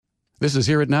This is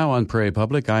Hear It Now on Prairie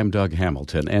Public. I'm Doug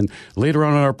Hamilton. And later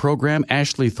on in our program,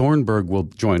 Ashley Thornburg will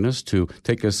join us to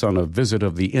take us on a visit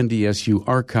of the NDSU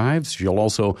archives. She'll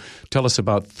also tell us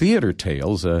about Theater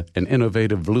Tales, an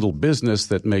innovative little business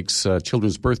that makes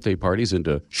children's birthday parties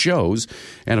into shows.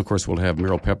 And, of course, we'll have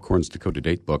Meryl Pepcorn's Dakota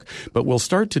Date Book. But we'll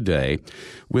start today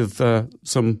with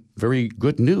some very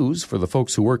good news for the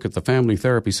folks who work at the Family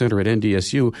Therapy Center at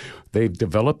NDSU. They've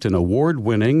developed an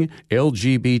award-winning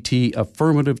LGBT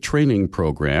affirmative training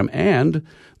program, and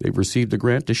they've received a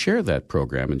grant to share that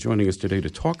program. And joining us today to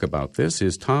talk about this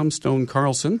is Tom Stone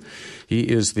Carlson. He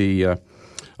is the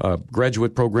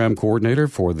graduate program coordinator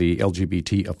for the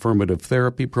LGBT affirmative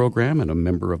therapy program and a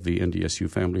member of the NDSU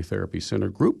Family Therapy Center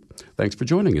group. Thanks for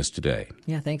joining us today.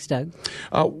 Yeah, thanks, Doug.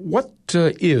 What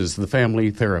is the Family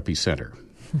Therapy Center?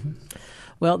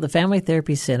 Well, the Family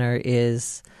Therapy Center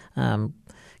is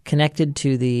connected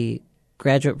to the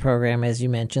graduate program, as you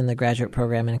mentioned, the graduate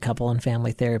program in couple and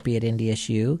family therapy at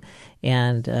NDSU.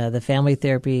 And the Family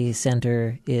Therapy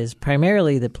Center is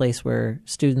primarily the place where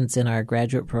students in our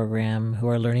graduate program who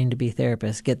are learning to be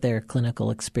therapists get their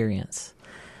clinical experience.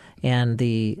 And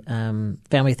the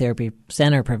Family Therapy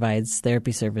Center provides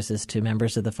therapy services to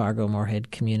members of the Fargo-Moorhead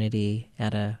community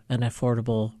at an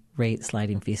affordable rate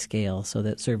sliding fee scale so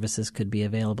that services could be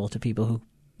available to people who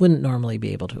wouldn't normally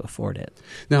be able to afford it.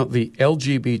 Now, the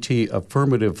LGBT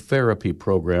affirmative therapy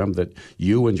program that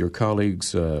you and your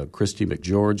colleagues, Christy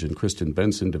McGeorge and Kristen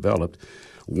Benson, developed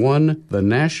won the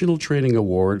National Training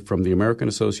Award from the American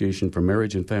Association for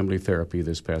Marriage and Family Therapy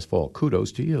this past fall.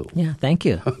 Kudos to you. Yeah, thank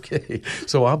you. Okay.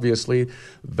 So obviously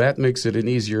that makes it an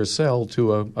easier sell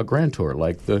to a grantor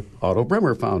like the Otto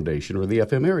Bremer Foundation or the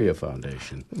FM Area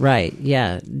Foundation. Right,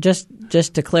 yeah. Just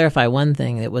to clarify one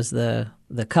thing, it was the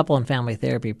Couple and Family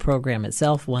Therapy program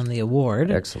itself won the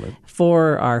award. Excellent.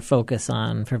 For our focus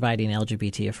on providing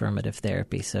LGBT affirmative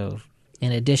therapy. So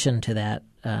in addition to that,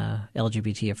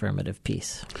 LGBT affirmative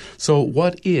piece. So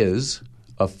what is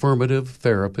affirmative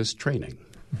therapist training?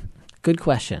 Good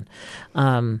question.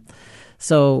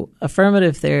 So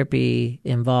affirmative therapy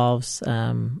involves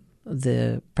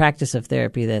the practice of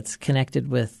therapy that's connected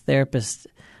with therapists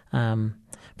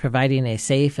providing a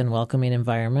safe and welcoming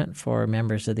environment for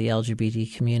members of the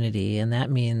LGBT community. And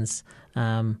that means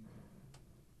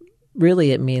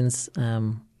really it means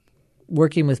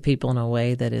working with people in a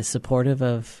way that is supportive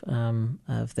of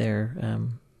their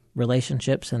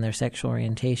relationships and their sexual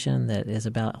orientation, that is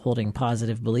about holding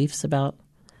positive beliefs about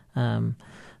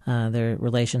their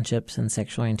relationships and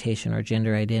sexual orientation or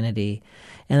gender identity,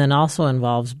 and then also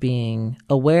involves being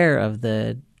aware of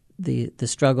the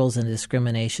struggles and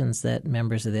discriminations that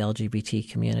members of the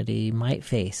LGBT community might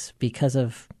face because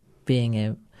of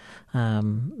being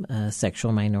a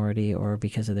sexual minority or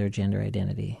because of their gender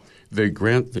identity. The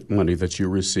grant money that you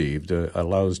received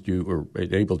allows you or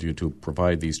enabled you to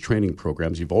provide these training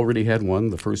programs. You've already had one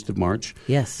the 1st of March.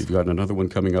 Yes. You've got another one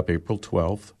coming up April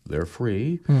 12th. They're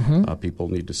free. Mm-hmm. People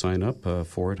need to sign up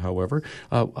for it, however.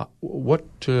 What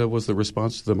was the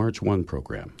response to the March 1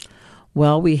 program?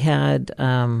 Well, we had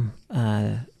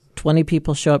 20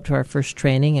 people show up to our first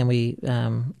training, and we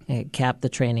capped the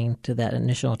training to that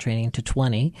initial training to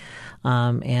 20.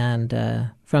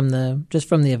 From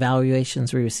the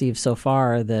evaluations we received so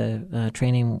far, the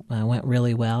training went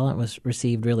really well. It was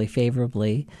received really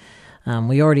favorably.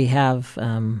 We already have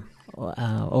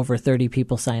over 30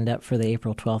 people signed up for the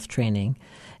April 12th training.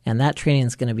 And that training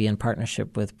is going to be in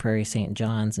partnership with Prairie St.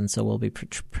 John's, and so we'll be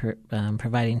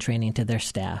providing training to their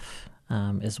staff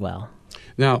as well.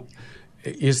 Now,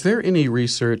 is there any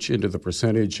research into the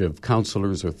percentage of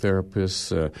counselors or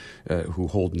therapists who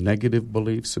hold negative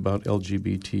beliefs about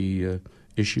LGBT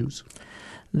issues?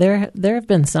 There have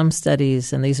been some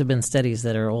studies, and these have been studies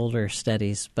that are older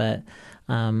studies, but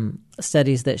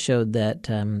studies that showed that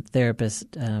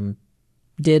therapists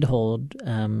did hold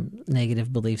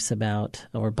negative beliefs about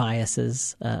or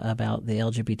biases about the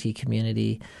LGBT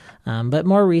community. But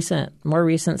more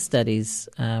recent studies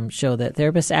show that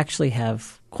therapists actually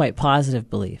have quite positive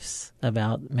beliefs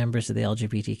about members of the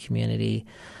LGBT community.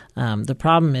 The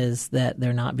problem is that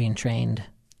they're not being trained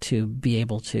to be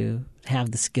able to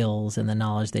have the skills and the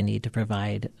knowledge they need to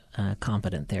provide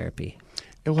competent therapy.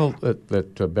 Well,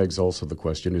 that begs also the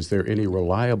question, is there any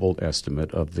reliable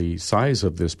estimate of the size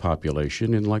of this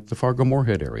population in like the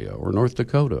Fargo-Moorhead area or North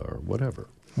Dakota or whatever?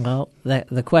 Well,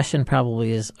 the question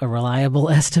probably is a reliable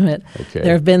estimate. Okay.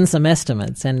 There have been some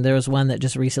estimates, and there was one that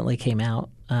just recently came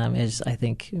out, as I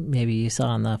think maybe you saw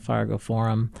on the Fargo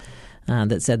Forum,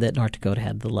 that said that North Dakota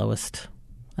had the lowest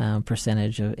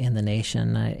percentage in the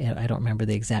nation. I don't remember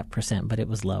the exact percent, but it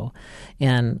was low.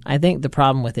 And I think the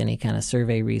problem with any kind of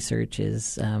survey research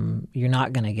is you're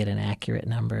not going to get an accurate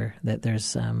number, that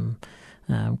there's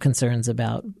concerns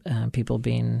about people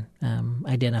being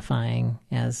identifying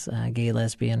as gay,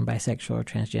 lesbian, bisexual, or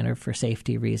transgender for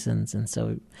safety reasons. And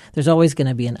so there's always going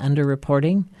to be an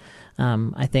underreporting.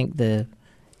 I think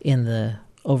in the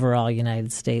overall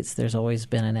United States, there's always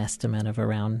been an estimate of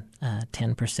around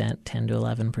 10%, 10 to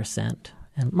 11%.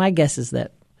 And my guess is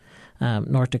that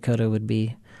North Dakota would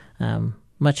be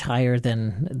much higher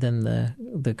than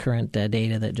the current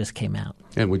data that just came out.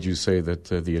 And would you say that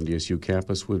the NDSU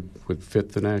campus would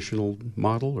fit the national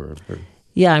model? Or?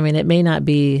 Yeah, I mean, it may not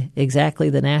be exactly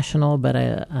the national, but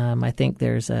I think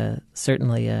there's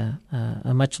certainly a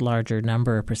much larger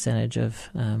number or percentage of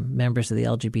members of the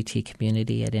LGBT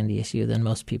community at NDSU than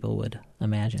most people would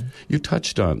imagine. You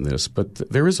touched on this, but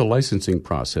there is a licensing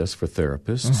process for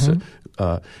therapists.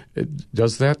 Mm-hmm.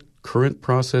 Does that current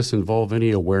process involve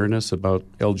any awareness about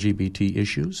LGBT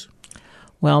issues?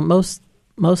 Well, most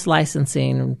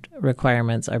licensing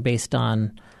requirements are based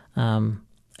on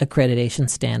accreditation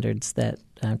standards that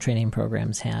training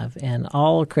programs have, and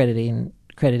all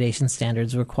accreditation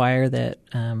standards require that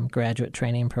graduate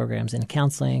training programs in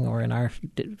counseling, or in our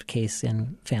case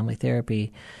in family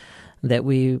therapy, that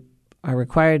we are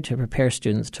required to prepare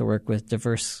students to work with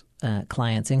diverse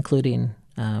clients, including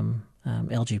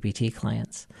LGBT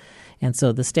clients. And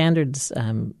so the standards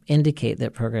indicate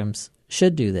that programs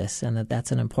should do this, and that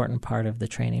that's an important part of the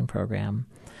training program.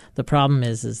 The problem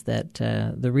is that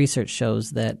the research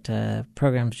shows that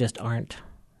programs just aren't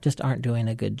doing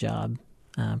a good job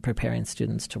preparing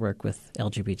students to work with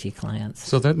LGBT clients.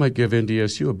 So that might give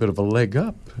NDSU a bit of a leg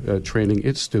up, training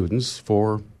its students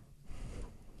for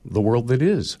the world that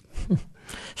is.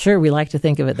 Sure, we like to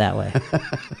think of it that way.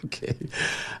 Okay.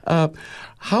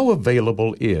 How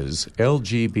available is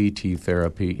LGBT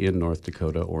therapy in North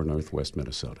Dakota or Northwest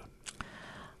Minnesota?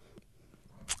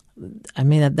 I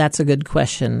mean, that's a good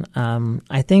question.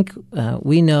 I think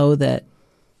we know that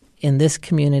in this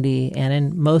community and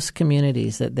in most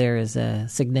communities that there is a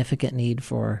significant need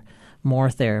for more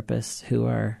therapists who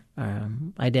are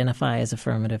identify as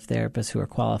affirmative therapists, who are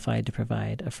qualified to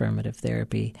provide affirmative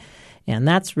therapy. And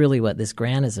that's really what this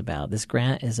grant is about. This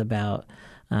grant is about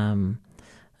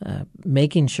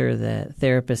making sure that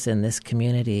therapists in this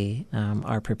community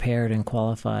are prepared and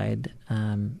qualified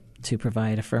to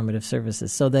provide affirmative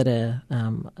services, so that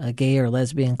a gay or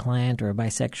lesbian client or a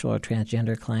bisexual or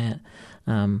transgender client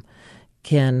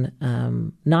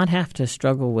can not have to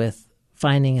struggle with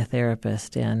finding a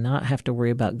therapist and not have to worry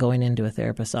about going into a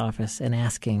therapist's office and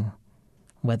asking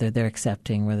whether they're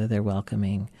accepting, whether they're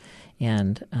welcoming.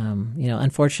 And,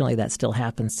 unfortunately that still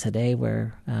happens today,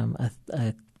 where an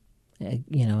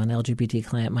LGBT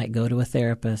client might go to a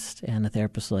therapist and the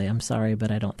therapist will say, "I'm sorry,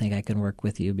 but I don't think I can work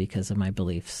with you because of my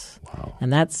beliefs." Wow.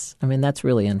 And that's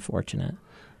really unfortunate.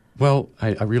 Well,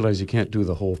 I realize you can't do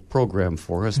the whole program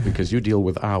for us because you deal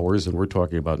with hours and we're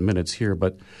talking about minutes here,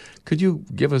 but could you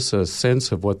give us a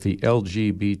sense of what the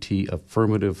LGBT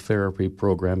affirmative therapy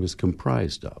program is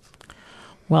comprised of?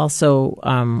 Well, so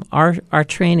our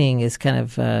training is kind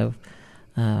of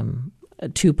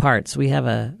two parts. We have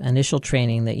a initial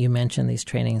training that you mentioned, these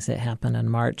trainings that happen in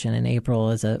March and in April,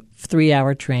 is a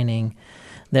 3-hour training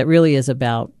that really is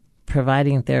about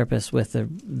providing therapists with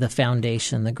the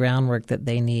foundation, the groundwork that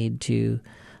they need to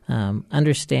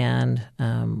understand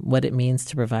what it means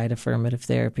to provide affirmative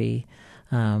therapy,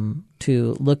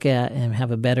 to look at and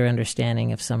have a better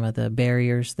understanding of some of the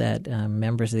barriers that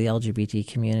members of the LGBT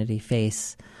community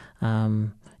face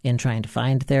in trying to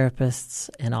find therapists,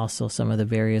 and also some of the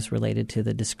barriers related to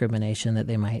the discrimination that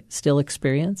they might still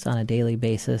experience on a daily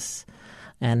basis,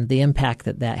 and the impact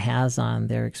that has on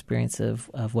their experience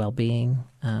of well-being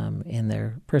in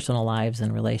their personal lives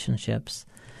and relationships.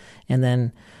 And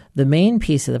then the main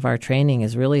piece of our training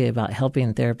is really about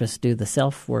helping therapists do the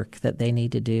self-work that they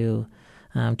need to do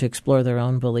to explore their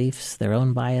own beliefs, their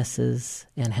own biases,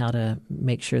 and how to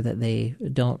make sure that they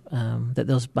don't that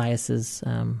those biases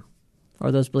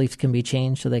or those beliefs can be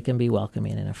changed so they can be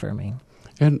welcoming and affirming.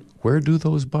 And where do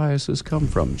those biases come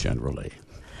from generally?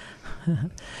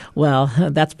 Well,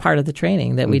 that's part of the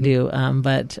training that we do,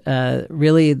 but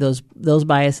really those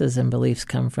biases and beliefs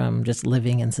come from just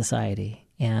living in society.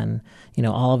 And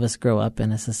all of us grow up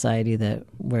in a society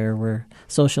where we're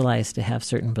socialized to have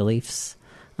certain beliefs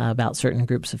about certain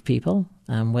groups of people.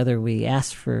 Whether we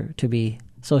ask to be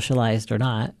socialized or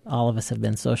not, all of us have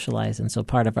been socialized, and so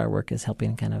part of our work is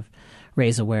helping kind of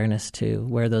raise awareness to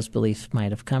where those beliefs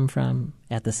might have come from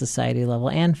at the society level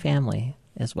and family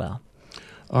as well.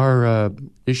 Are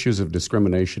issues of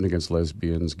discrimination against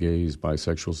lesbians, gays,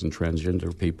 bisexuals, and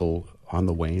transgender people on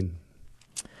the wane?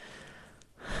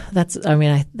 That's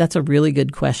a really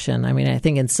good question. I mean, I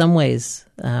think in some ways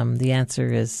the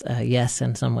answer is yes.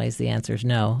 In some ways the answer is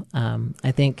no.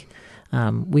 I think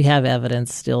we have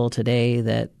evidence still today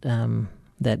that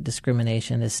that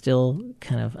discrimination is still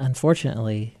kind of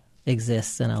unfortunately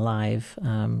exists and alive.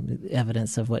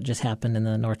 Evidence of what just happened in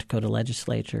the North Dakota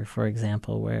legislature, for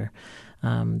example, where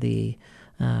the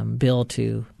bill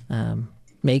to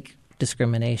make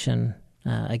discrimination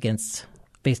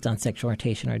based on sexual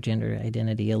orientation or gender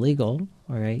identity illegal,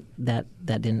 all right, that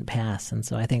didn't pass. And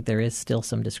so I think there is still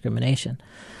some discrimination.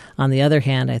 On the other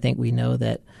hand, I think we know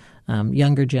that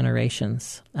younger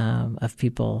generations of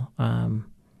people,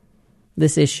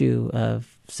 this issue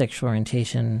of sexual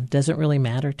orientation doesn't really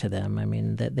matter to them. I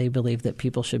mean, that they believe that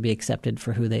people should be accepted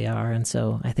for who they are. And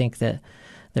so I think that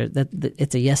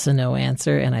it's a yes and no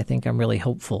answer, and I think I'm really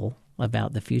hopeful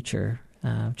about the future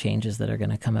changes that are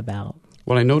going to come about.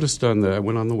 Well, I noticed I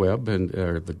went on the web, and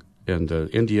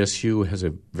NDSU has a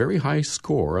very high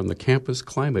score on the Campus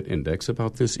Climate Index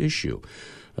about this issue.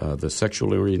 The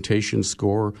sexual orientation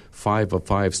score, 5 of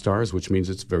 5 stars, which means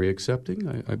it's very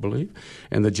accepting, I believe.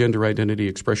 And the gender identity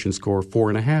expression score,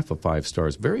 4.5 of 5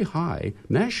 stars, very high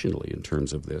nationally in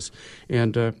terms of this.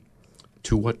 And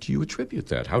to what do you attribute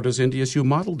that? How does NDSU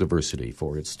model diversity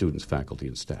for its students, faculty,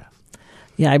 and staff?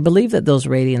 Yeah, I believe that those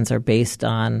ratings are based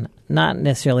on not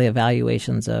necessarily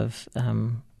evaluations of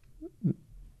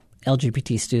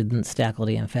LGBT students,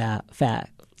 faculty, and faculty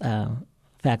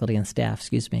and staff,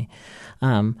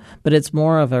 but it's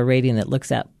more of a rating that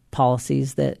looks at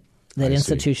policies that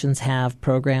institutions have,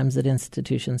 programs that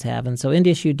institutions have. And so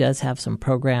NDSU does have some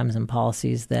programs and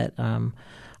policies that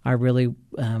are really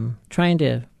trying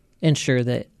to ensure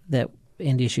that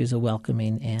NDSU is a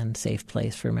welcoming and safe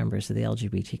place for members of the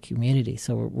LGBT community.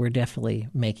 So we're definitely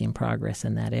making progress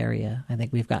in that area. I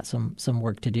think we've got some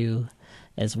work to do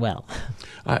as well.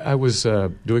 I was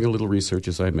doing a little research,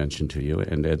 as I mentioned to you,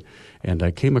 and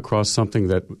I came across something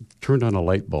that turned on a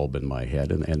light bulb in my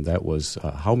head, and that was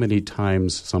how many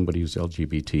times somebody who's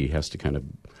LGBT has to kind of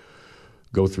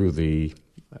go through the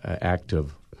act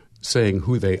of saying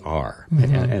who they are.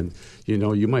 Mm-hmm. And you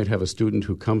know, you might have a student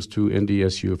who comes to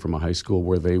NDSU from a high school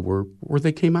where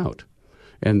they came out.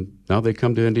 And now they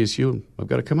come to NDSU, I've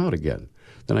got to come out again.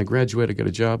 Then I graduate, I get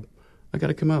a job, I got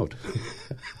to come out.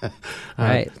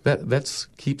 Right. That's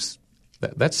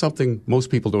something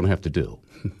most people don't have to do.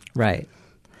 Right.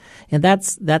 And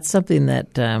that's something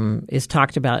that is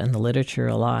talked about in the literature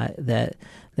a lot, that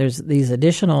there's these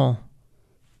additional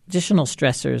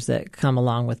stressors that come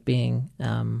along with being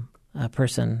a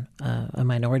person, a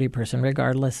minority person,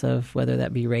 regardless of whether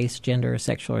that be race, gender, or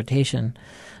sexual orientation.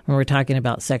 When we're talking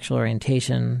about sexual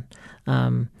orientation,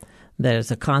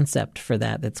 there's a concept for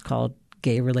that's called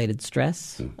gay-related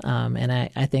stress. And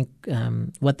I think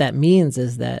what that means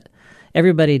is that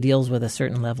everybody deals with a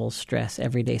certain level of stress,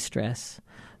 everyday stress.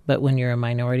 But when you're a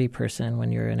minority person,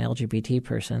 when you're an LGBT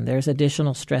person, there's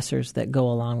additional stressors that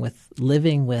go along with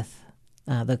living with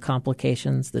the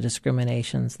complications, the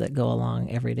discriminations that go along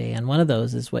every day. And one of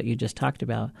those is what you just talked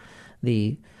about,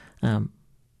 the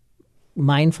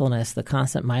mindfulness, the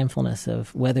constant mindfulness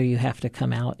of whether you have to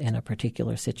come out in a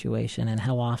particular situation and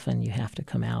how often you have to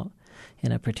come out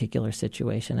in a particular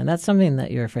situation. And that's something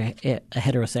that you're for a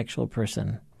heterosexual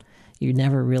person, you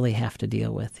never really have to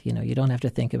deal with. You know, you don't have to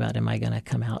think about, am I going to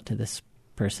come out to this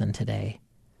person today?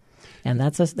 And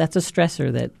that's a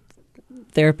stressor that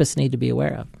therapists need to be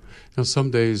aware of. Now,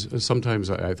 sometimes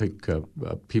I think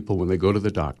people, when they go to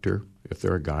the doctor, if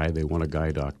they're a guy, they want a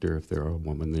guy doctor. If they're a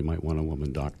woman, they might want a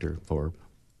woman doctor for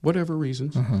whatever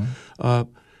reasons. Mm-hmm.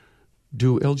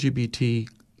 Do LGBT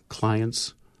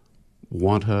clients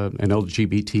want an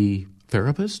LGBT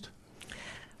therapist?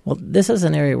 Well, this is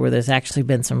an area where there's actually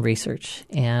been some research.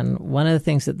 And one of the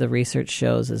things that the research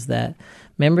shows is that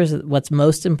what's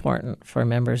most important for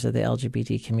members of the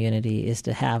LGBT community is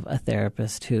to have a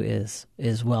therapist who is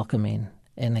welcoming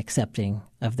and accepting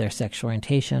of their sexual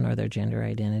orientation or their gender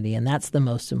identity. And that's the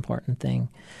most important thing.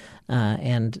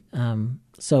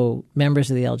 So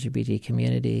members of the LGBT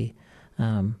community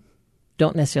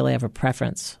don't necessarily have a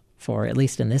preference for, at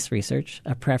least in this research,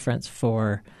 a preference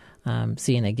for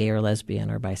seeing a gay or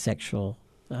lesbian or bisexual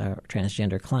or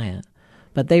transgender client.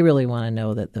 But they really want to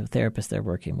know that the therapist they're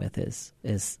working with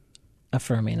is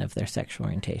affirming of their sexual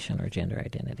orientation or gender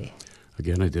identity.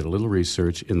 Again, I did a little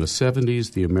research. In the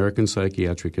 70s, the American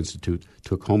Psychiatric Institute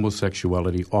took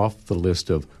homosexuality off the list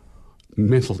of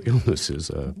mental illnesses.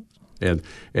 And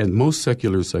most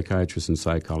secular psychiatrists and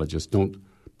psychologists don't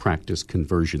practice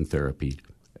conversion therapy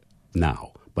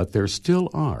now. but there still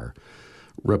are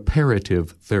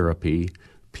reparative therapy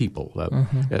people.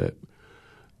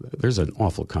 There's an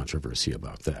awful controversy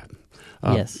about that.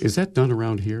 Yes. Is that done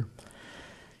around here?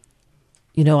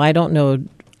 I don't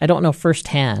know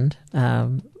firsthand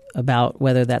about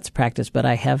whether that's practiced, but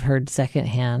I have heard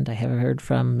secondhand. I have heard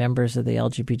from members of the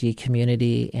LGBT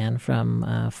community and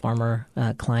from former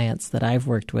clients that I've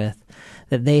worked with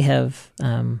that they have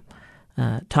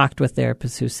talked with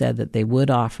therapists who said that they would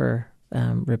offer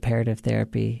reparative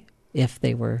therapy if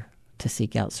they were to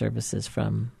seek out services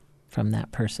from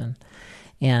that person.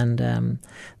 And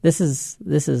this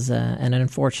is an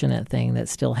unfortunate thing that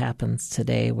still happens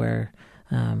today, where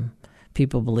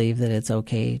people believe that it's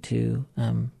okay to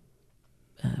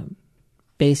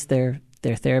base their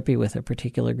therapy with a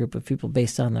particular group of people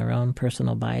based on their own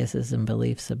personal biases and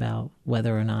beliefs about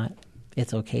whether or not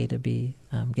it's okay to be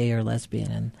gay or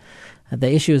lesbian. And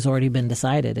the issue has already been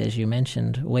decided, as you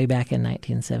mentioned, way back in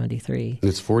 1973.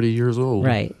 It's 40 years old.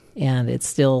 Right. And it's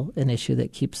still an issue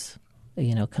that keeps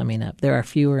coming up. There are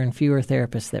fewer and fewer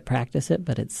therapists that practice it,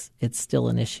 but it's still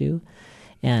an issue.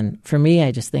 And for me,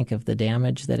 I just think of the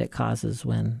damage that it causes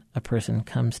when a person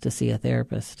comes to see a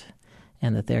therapist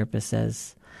and the therapist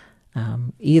says,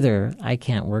 either I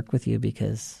can't work with you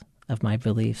because of my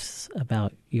beliefs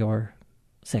about your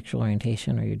sexual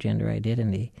orientation or your gender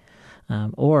identity,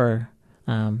 or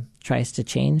tries to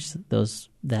change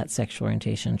that sexual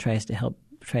orientation, tries to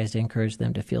encourage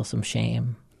them to feel some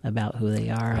shame about who they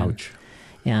are. Ouch.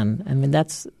 And I mean,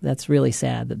 that's really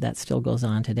sad that still goes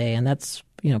on today. And that's,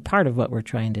 part of what we're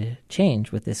trying to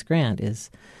change with this grant is,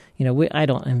 I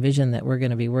don't envision that we're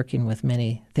going to be working with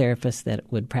many therapists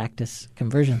that would practice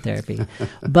conversion therapy.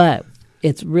 But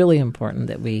it's really important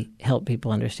that we help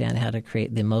people understand how to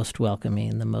create the most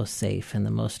welcoming, the most safe, and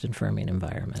the most affirming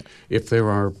environment. If there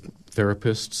are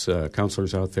therapists,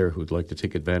 counselors out there who'd like to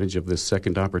take advantage of this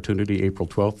second opportunity, April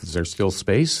 12th, is there still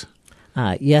space?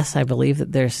 Yes, I believe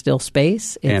that there's still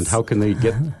space. And how can they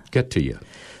get to you?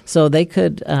 So they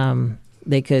could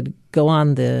go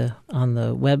on the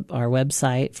our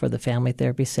website for the Family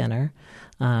Therapy Center.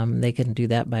 They can do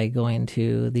that by going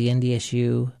to the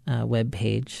NDSU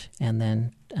webpage and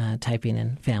then typing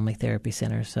in Family Therapy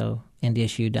Center. So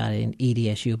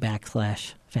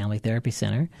ndsu.edu/Family Therapy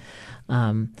Center.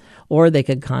 Or they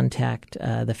could contact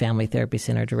the Family Therapy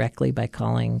Center directly by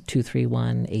calling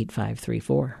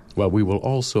 231-8534. Well, we will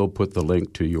also put the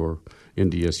link to your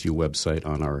NDSU website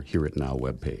on our Hear It Now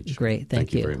webpage. Great, thank you.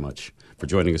 Thank you very much for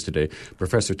joining us today.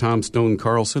 Professor Tom Stone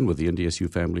Carlson with the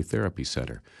NDSU Family Therapy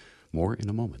Center. More in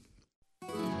a moment.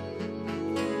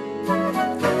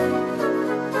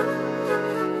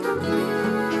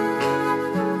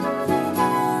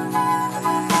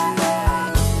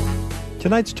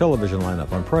 Tonight's television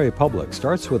lineup on Prairie Public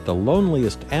starts with The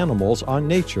Loneliest Animals on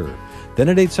Nature. Then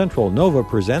at 8 Central, Nova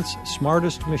presents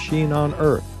Smartest Machine on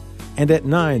Earth. And at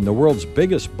 9, the world's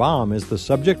biggest bomb is the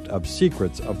subject of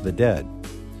Secrets of the Dead.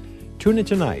 Tune in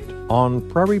tonight on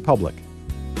Prairie Public.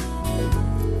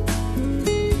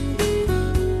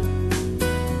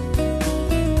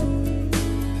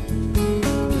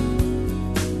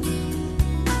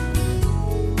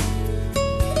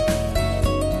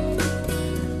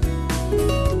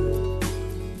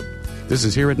 This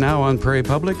is Hear It Now on Prairie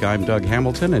Public. I'm Doug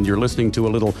Hamilton, and you're listening to a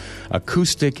little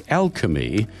acoustic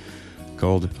alchemy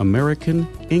called American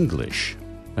English.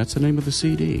 That's the name of the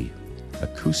CD,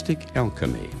 Acoustic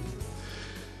Alchemy.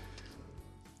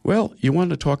 Well, you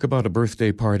want to talk about a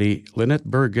birthday party. Lynette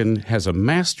Bergen has a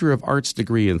Master of Arts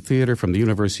degree in theater from the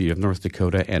University of North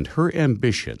Dakota, and her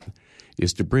ambition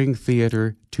is to bring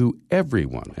theater to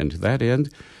everyone. And to that end,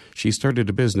 she started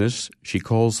a business she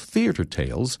calls Theater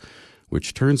Tales,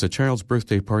 which turns a child's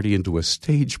birthday party into a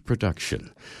stage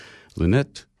production.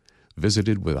 Lynette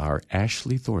visited with our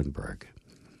Ashley Thornburg.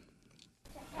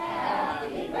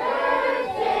 Happy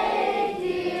birthday,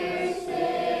 dear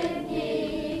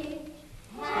Sydney.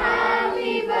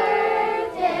 Happy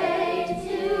birthday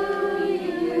to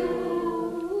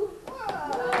you.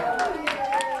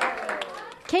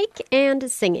 Cake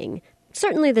and singing.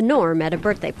 Certainly the norm at a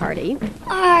birthday party.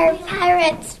 Our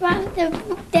pirates want the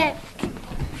deck.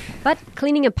 But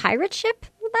cleaning a pirate ship?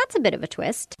 Well, that's a bit of a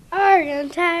twist. Arg,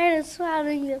 I'm tired of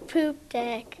swallowing the poop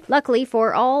deck. Luckily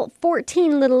for all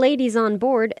 14 little ladies on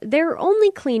board, they're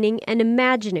only cleaning an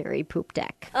imaginary poop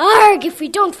deck. Arg, if we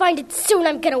don't find it soon,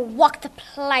 I'm gonna walk the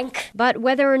plank. But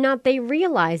whether or not they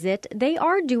realize it, they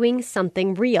are doing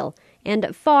something real,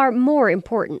 and far more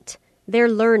important. They're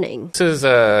learning. This is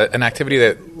an activity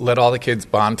that let all the kids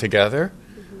bond together,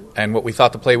 and what we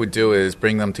thought the play would do is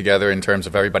bring them together in terms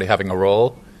of everybody having a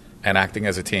role and acting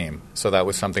as a team. So that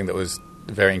was something that was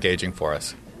very engaging for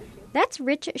us. That's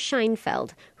Rich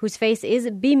Scheinfeld, whose face is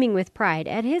beaming with pride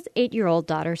at his 8-year-old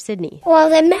daughter, Sydney. Well,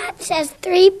 the map says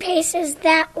 3 paces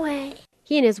that way.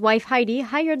 He and his wife, Heidi,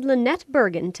 hired Lynette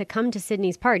Bergen to come to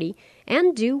Sydney's party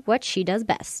and do what she does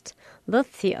best, the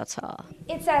theater.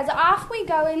 It says, off we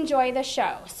go, enjoy the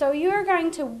show. So you are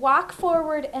going to walk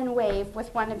forward and wave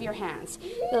with one of your hands.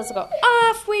 You'll go,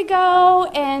 off we go,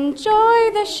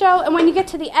 enjoy the show. And when you get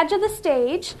to the edge of the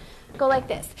stage, go like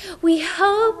this. We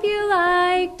hope you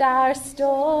liked our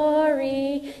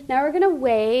story. Now we're going to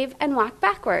wave and walk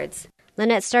backwards.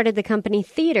 Lynette started the company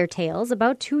Theater Tales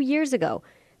about 2 years ago.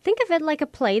 Think of it like a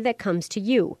play that comes to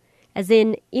you, as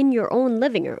in your own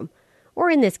living room,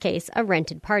 or in this case, a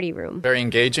rented party room. Very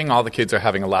engaging. All the kids are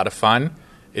having a lot of fun.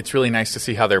 It's really nice to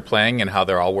see how they're playing and how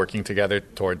they're all working together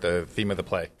toward the theme of the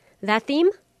play. That theme?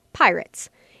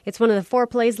 Pirates. It's one of the 4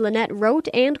 plays Lynette wrote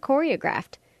and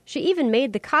choreographed. She even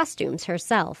made the costumes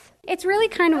herself. It's really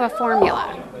kind of a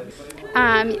formula.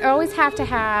 You always have to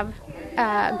have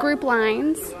group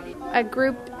lines, a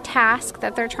group task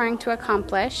that they're trying to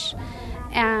accomplish,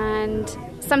 and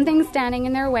something standing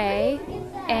in their way,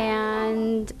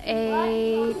 and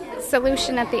a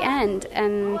solution at the end,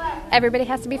 and everybody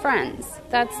has to be friends.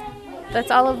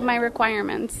 That's all of my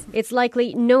requirements. It's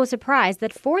likely no surprise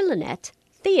that for Lynette,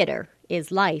 theater is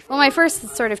life. Well, my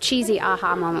first sort of cheesy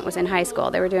aha moment was in high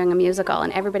school. They were doing a musical,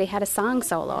 and everybody had a song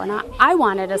solo, and I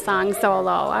wanted a song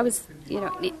solo. I was, in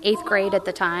 8th grade at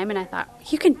the time, and I thought,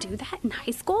 you can do that in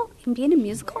high school and be in a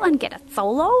musical and get a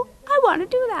solo? I want to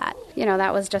do that.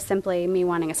 That was just simply me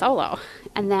wanting a solo.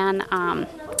 And then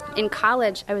in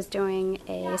college, I was doing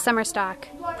a summer stock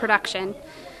production,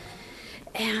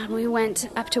 and we went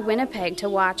up to Winnipeg to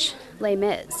watch Les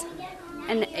Mis.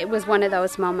 And it was one of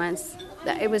those moments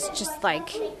that it was just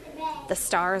like the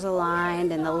stars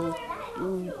aligned, and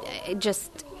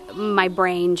my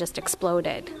brain just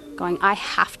exploded, going, I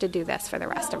have to do this for the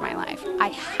rest of my life. I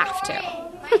have to.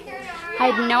 I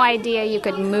had no idea you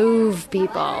could move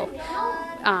people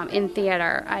in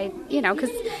theater.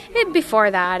 Because before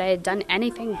that I had done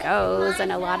Anything Goes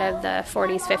and a lot of the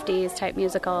 40s, 50s type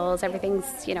musicals. Everything's,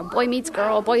 boy meets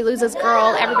girl, boy loses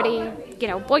girl, everybody,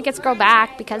 boy gets girl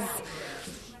back because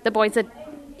the boy's an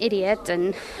idiot,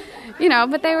 and,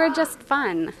 but they were just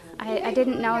fun. I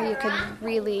didn't know you could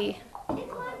really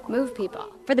move people.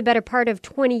 For the better part of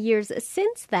 20 years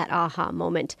since that aha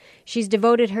moment, she's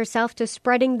devoted herself to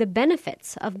spreading the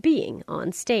benefits of being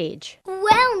on stage.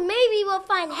 Well, maybe we'll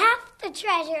find half the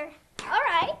treasure. All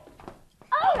right.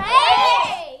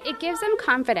 It gives them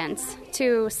confidence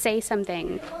to say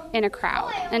something in a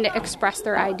crowd and to express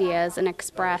their ideas and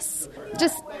express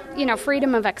just,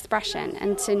 freedom of expression,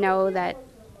 and to know that,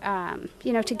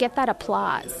 to get that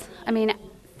applause. I mean,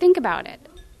 think about it.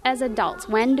 As adults,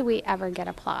 when do we ever get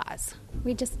applause?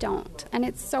 We just don't. And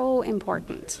it's so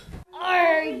important.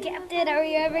 Captain, are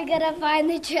we ever going to find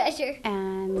the treasure?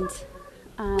 And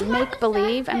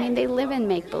make-believe. I mean, they live in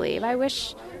make-believe. I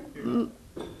wish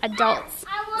adults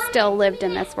still lived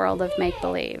in this world of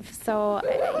make-believe. So,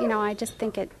 I just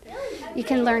think you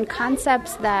can learn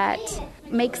concepts that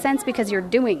make sense because you're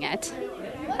doing it,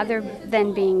 other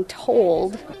than being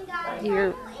told.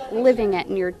 You're living it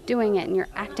and you're doing it and you're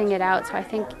acting it out. So I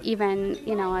think even,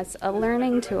 as a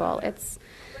learning tool, it's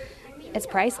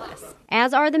priceless.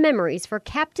 As are the memories for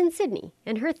Captain Sydney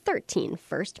and her 13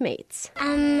 first mates.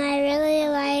 I really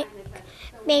like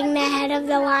being the head of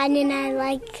the line, and I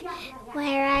like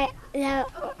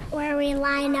where we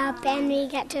line up and we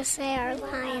get to say our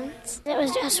lines. It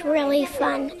was just really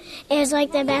fun. It was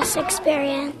like the best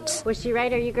experience. Was she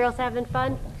right? Are you girls having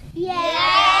fun?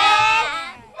 Yeah!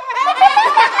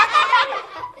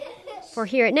 For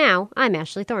Hear It Now, I'm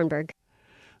Ashley Thornburg.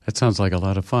 That sounds like a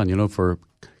lot of fun. For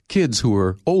kids who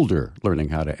are older learning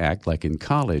how to act, like in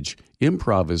college,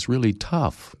 improv is really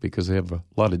tough because they have a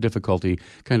lot of difficulty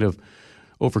kind of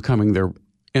overcoming their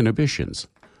inhibitions.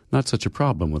 Not such a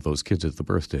problem with those kids at the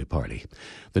birthday party.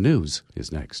 The news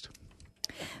is next.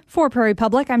 For Prairie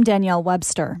Public, I'm Danielle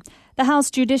Webster. The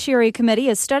House Judiciary Committee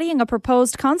is studying a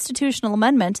proposed constitutional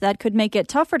amendment that could make it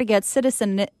tougher to get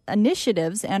citizen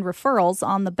initiatives and referrals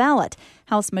on the ballot.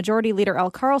 House Majority Leader Al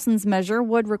Carlson's measure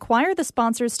would require the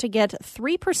sponsors to get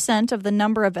 3% of the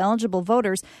number of eligible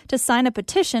voters to sign a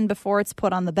petition before it's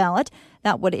put on the ballot.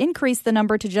 That would increase the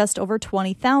number to just over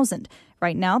 20,000.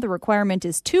 Right now, the requirement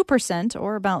is 2%,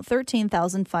 or about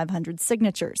 13,500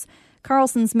 signatures.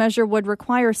 Carlson's measure would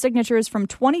require signatures from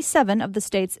 27 of the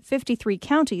state's 53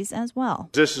 counties as well.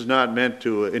 This is not meant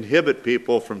to inhibit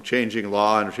people from changing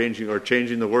law and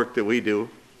changing the work that we do,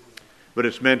 but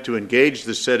it's meant to engage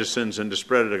the citizens and to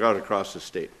spread it out across the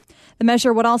state. The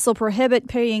measure would also prohibit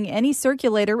paying any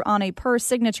circulator on a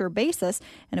per-signature basis,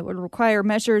 and it would require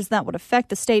measures that would affect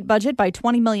the state budget by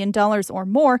 $20 million or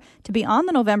more to be on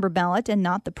the November ballot and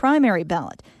not the primary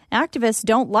ballot. Activists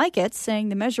don't like it, saying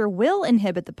the measure will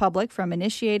inhibit the public from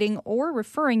initiating or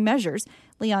referring measures.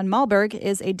 Leon Malberg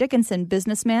is a Dickinson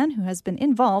businessman who has been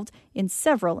involved in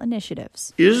several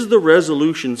initiatives. Is the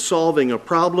resolution solving a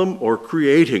problem or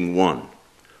creating one?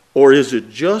 Or is it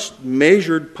just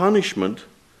measured punishment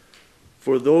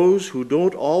for those who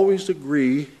don't always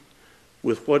agree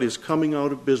with what is coming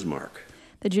out of Bismarck?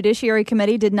 The Judiciary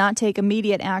Committee did not take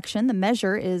immediate action. The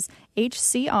measure is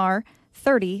HCR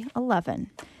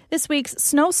 3011. This week's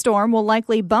snowstorm will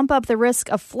likely bump up the risk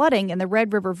of flooding in the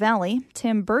Red River Valley.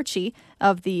 Tim Birchie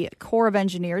of the Corps of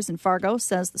Engineers in Fargo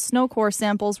says the snow core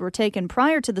samples were taken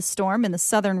prior to the storm in the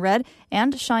southern Red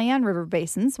and Cheyenne River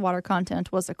basins. Water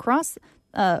content was across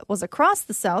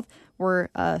the south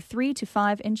were 3 to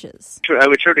 5 inches. I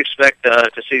would sure expect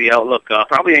to see the outlook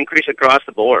probably increase across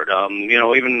the board.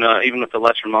 Even with the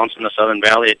lesser amounts in the Southern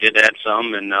Valley, it did add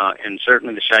some, and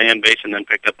certainly the Cheyenne Basin then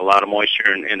picked up a lot of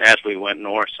moisture, and as we went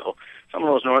north, so some of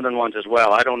those northern ones as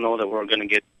well. I don't know that we're going to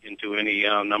get into any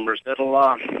numbers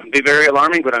that'll be very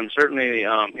alarming, but I'm certainly,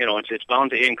 it's bound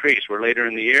to increase. We're later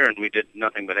in the year, and we did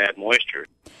nothing but add moisture.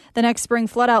 The next spring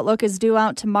flood outlook is due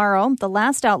out tomorrow. The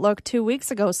last outlook 2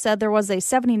 weeks ago said there was a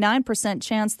 79%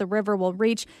 chance the river will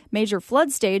reach major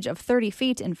flood stage of 30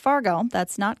 feet in Fargo.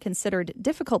 That's not considered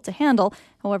difficult to handle.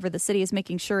 However, the city is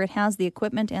making sure it has the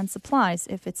equipment and supplies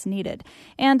if it's needed.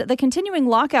 And the continuing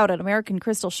lockout at American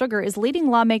Crystal Sugar is leading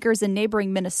lawmakers in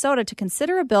neighboring Minnesota to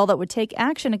consider a bill that would take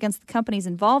action against the companies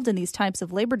involved in these types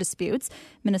of labor disputes.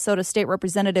 Minnesota State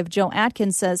Representative Joe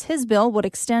Atkins says his bill would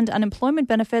extend unemployment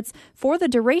benefits for the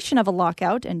duration of a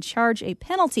lockout and charge a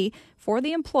penalty for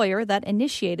the employer that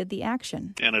initiated the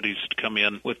action. Entities to come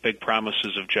in with big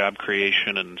promises of job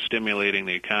creation and stimulating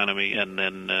the economy and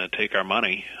then take our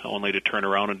money, only to turn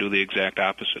around and do the exact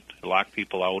opposite. Lock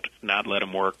people out, not let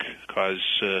them work, cause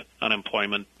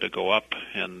unemployment to go up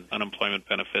and unemployment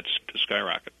benefits to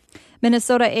skyrocket.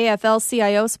 Minnesota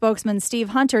AFL-CIO spokesman Steve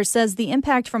Hunter says the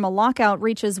impact from a lockout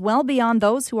reaches well beyond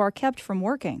those who are kept from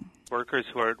working. Workers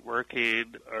who aren't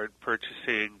working aren't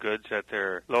purchasing goods at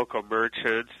their local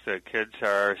merchants. The kids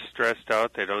are stressed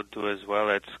out. They don't do as well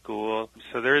at school.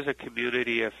 So there is a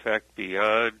community effect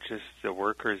beyond just the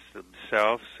workers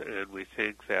themselves, and we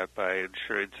think that by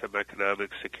ensuring some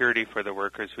economic security for the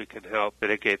workers, we can help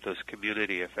mitigate those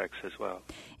community effects as well.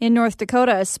 In North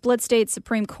Dakota, a split-state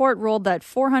Supreme Court ruled that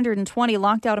 420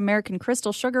 locked-out American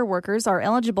Crystal Sugar workers are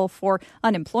eligible for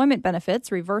unemployment benefits,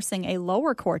 reversing a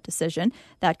lower court decision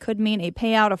that could mean a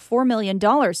payout of $4 million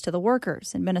to the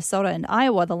workers. In Minnesota and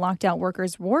Iowa, the locked-out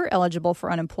workers were eligible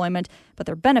for unemployment, but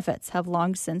their benefits have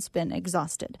long since been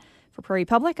exhausted. For Prairie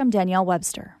Public, I'm Danielle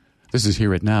Webster. This is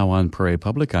Hear It Now on Prairie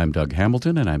Public. I'm Doug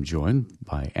Hamilton, and I'm joined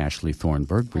by Ashley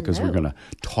Thornburg because We're going to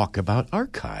talk about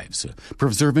archives.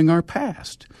 Preserving our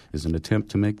past is an attempt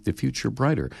to make the future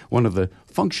brighter, one of the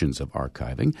functions of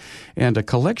archiving. And a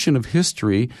collection of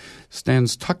history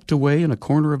stands tucked away in a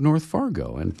corner of North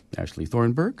Fargo. And Ashley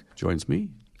Thornburg joins me.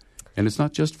 And it's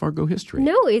not just Fargo history.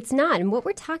 No, it's not. And what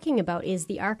we're talking about is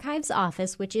the Archives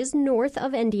Office, which is north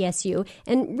of NDSU.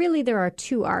 And really, there are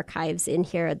two archives in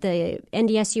here, the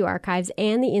NDSU Archives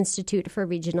and the Institute for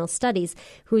Regional Studies,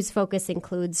 whose focus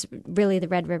includes really the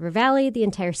Red River Valley, the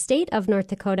entire state of North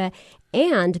Dakota,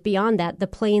 and beyond that, the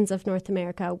plains of North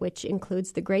America, which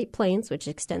includes the Great Plains, which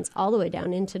extends all the way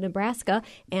down into Nebraska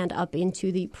and up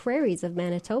into the prairies of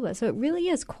Manitoba. So it really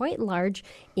is quite large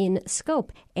in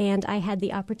scope. And I had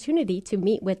the opportunity to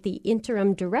meet with the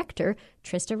interim director,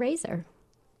 Trista Razor.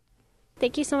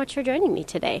 Thank you so much for joining me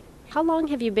today. How long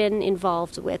have you been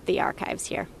involved with the archives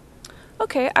here?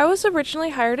 Okay, I was originally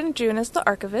hired in June as the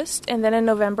archivist, and then in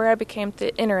November I became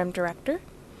the interim director.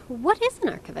 What is an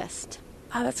archivist?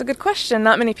 That's a good question.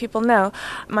 Not many people know.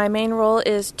 My main role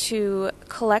is to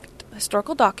collect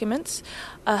historical documents,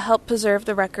 help preserve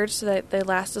the records so that they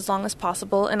last as long as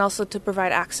possible, and also to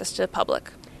provide access to the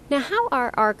public. Now, how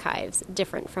are archives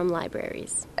different from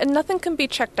libraries? And nothing can be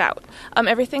checked out.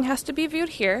 Everything has to be viewed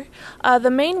here.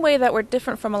 The main way that we're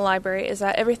different from a library is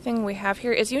that everything we have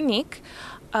here is unique.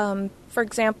 For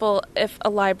example, if a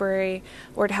library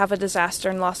were to have a disaster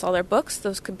and lost all their books,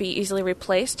 those could be easily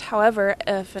replaced. However,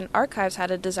 if an archives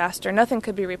had a disaster, nothing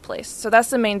could be replaced. So that's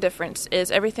the main difference, is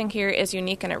everything here is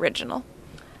unique and original.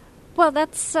 Well,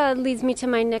 that leads me to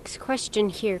my next question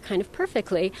here kind of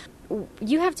perfectly.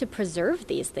 You have to preserve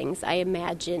these things, I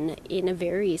imagine, in a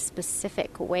very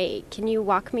specific way. Can you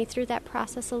walk me through that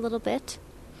process a little bit?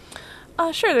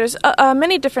 Sure, there's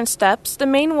many different steps. The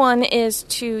main one is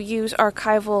to use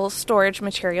archival storage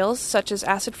materials, such as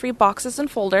acid-free boxes and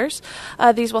folders.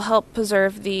 These will help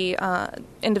preserve the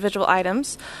individual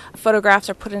items. Photographs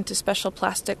are put into special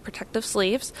plastic protective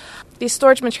sleeves. These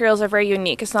storage materials are very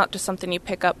unique. It's not just something you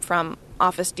pick up from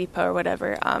Office Depot or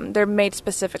whatever. They're made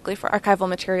specifically for archival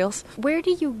materials. Where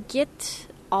do you get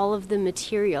all of the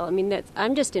material? I mean,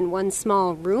 I'm just in one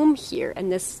small room here, and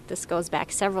this goes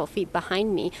back several feet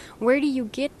behind me. Where do you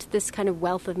get this kind of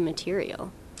wealth of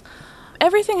material?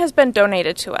 Everything has been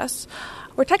donated to us.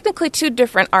 We're technically two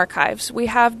different archives. We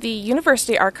have the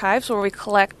university archives, where we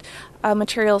collect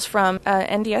materials from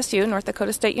NDSU, North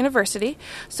Dakota State University.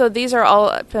 So these are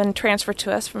all been transferred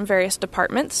to us from various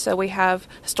departments. So we have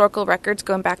historical records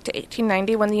going back to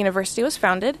 1890 when the university was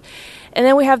founded. And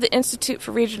then we have the Institute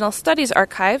for Regional Studies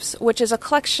archives, which is a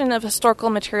collection of historical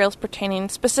materials pertaining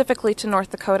specifically to North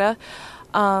Dakota,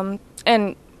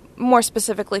 and more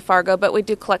specifically Fargo, but we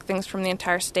do collect things from the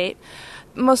entire state.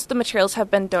 Most of the materials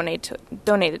have been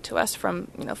donated to us from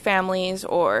families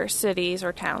or cities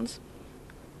or towns.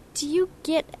 Do you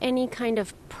get any kind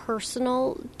of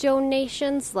personal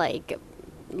donations, like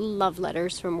love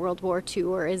letters from World War II,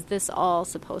 or is this all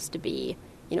supposed to be,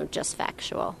 just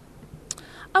factual?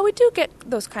 We do get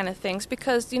those kind of things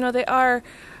because, they are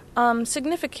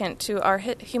significant to our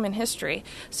human history.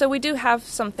 So we do have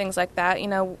some things like that.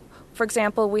 For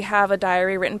example, we have a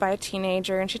diary written by a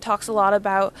teenager, and she talks a lot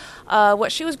about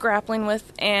what she was grappling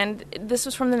with, and this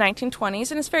was from the 1920s,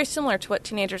 and it's very similar to what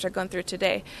teenagers are going through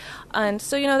today. And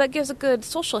so, that gives a good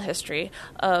social history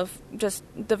of just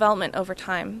development over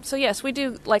time. So, yes, we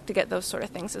do like to get those sort of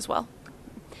things as well.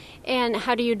 And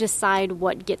how do you decide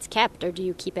what gets kept, or do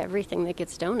you keep everything that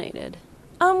gets donated?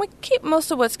 We keep most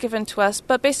of what's given to us,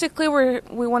 but basically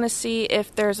we want to see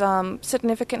if there's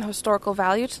significant historical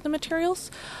value to the materials.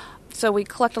 So we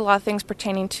collect a lot of things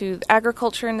pertaining to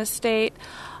agriculture in the state,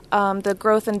 the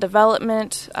growth and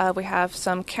development. We have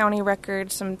some county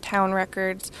records, some town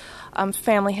records,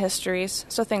 family histories,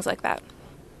 so things like that.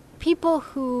 People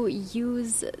who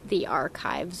use the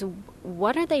archives,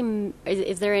 what are they?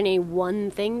 Is there any one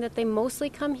thing that they mostly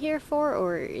come here for,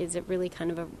 or is it really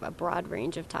kind of a broad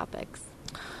range of topics?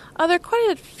 There are quite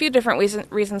a few different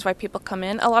reasons why people come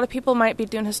in. A lot of people might be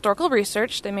doing historical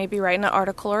research. They may be writing an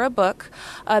article or a book.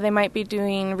 They might be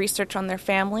doing research on their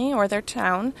family or their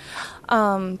town.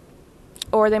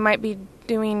 Or they might be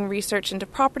doing research into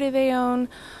property they own.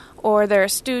 Or they're a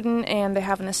student and they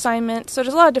have an assignment. So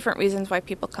there's a lot of different reasons why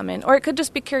people come in. Or it could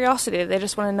just be curiosity. They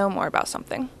just want to know more about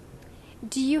something.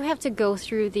 Do you have to go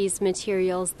through these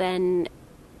materials then,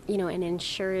 and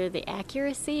ensure the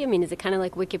accuracy? I mean, is it kind of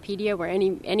like Wikipedia where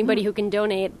anybody who can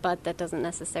donate, but that doesn't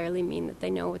necessarily mean that they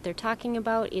know what they're talking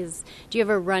about? Do you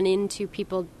ever run into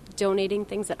people donating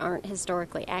things that aren't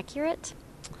historically accurate?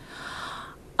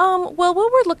 Well, what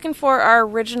we're looking for are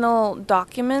original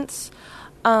documents.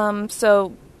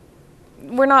 So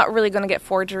we're not really going to get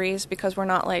forgeries because we're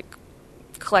not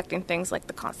collecting things like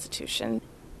the Constitution.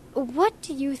 What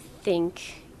do you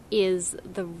think is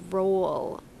the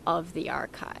role of the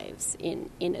archives in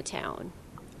a town?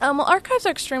 Well, archives are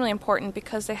extremely important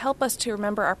because they help us to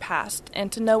remember our past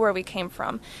and to know where we came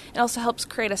from. It also helps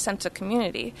create a sense of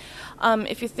community.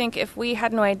 If we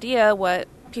had no idea what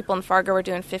people in Fargo were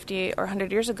doing 50 or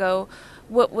 100 years ago,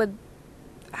 what would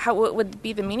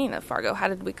be the meaning of Fargo? How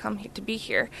did we come to be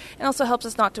here? It also helps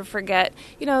us not to forget,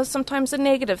 sometimes the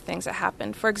negative things that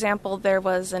happened. For example, there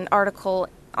was an article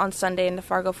on Sunday in the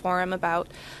Fargo Forum about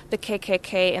the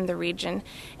KKK in the region,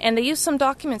 and they used some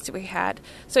documents that we had.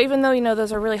 So even though,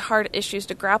 those are really hard issues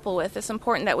to grapple with, it's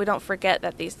important that we don't forget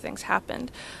that these things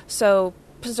happened. So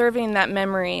preserving that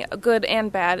memory, good and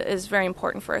bad, is very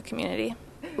important for a community.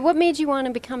 What made you want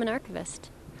to become an archivist?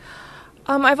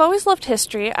 I've always loved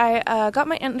history. I got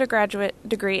my undergraduate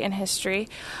degree in history,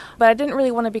 but I didn't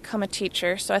really want to become a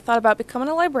teacher, so I thought about becoming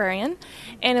a librarian.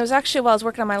 And it was actually while I was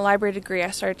working on my library degree, I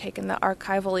started taking the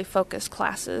archivally focused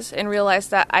classes and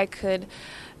realized that I could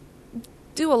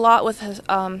do a lot with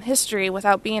history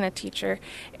without being a teacher.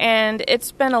 And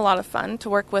it's been a lot of fun to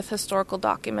work with historical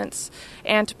documents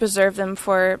and to preserve them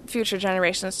for future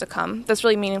generations to come. That's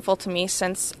really meaningful to me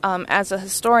since, as a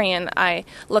historian, I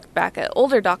look back at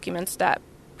older documents that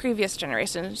previous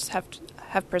generations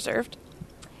have preserved.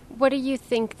 What do you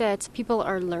think that people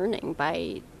are learning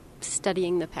by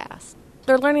studying the past?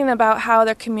 They're learning about how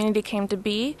their community came to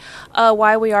be,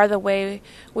 why we are the way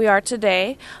we are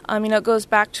today. It goes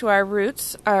back to our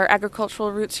roots, our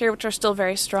agricultural roots here, which are still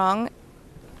very strong.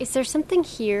 Is there something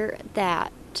here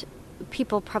that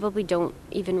people probably don't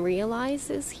even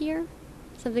realize is here?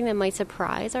 Something that might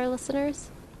surprise our listeners?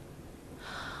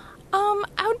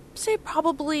 I would say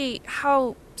probably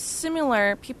how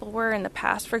similar people were in the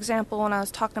past. For example, when I was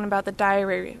talking about the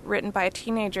diary written by a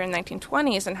teenager in the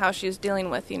 1920s and how she was dealing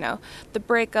with, the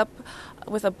breakup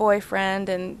with a boyfriend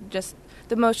and just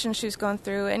the emotions she was going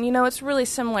through. And, it's really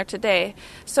similar today.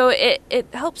 So it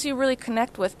helps you really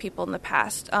connect with people in the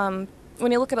past.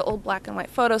 When you look at an old black and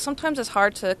white photo, sometimes it's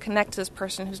hard to connect to this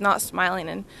person who's not smiling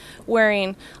and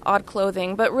wearing odd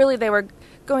clothing, but really they were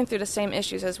going through the same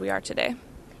issues as we are today.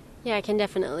 Yeah, I can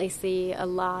definitely see a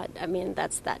lot. I mean,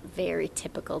 that's that very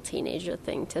typical teenager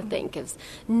thing to think is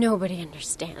nobody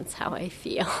understands how I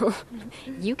feel.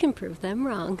 You can prove them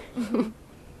wrong.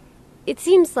 It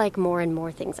seems like more and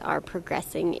more things are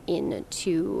progressing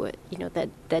into,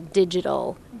 the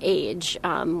digital age.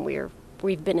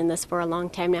 We've been in this for a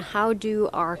long time now. How do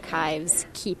archives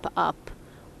keep up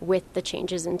with the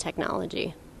changes in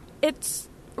technology? It's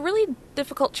a really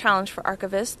difficult challenge for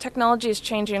archivists. Technology is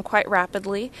changing quite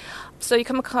rapidly, so you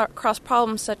come across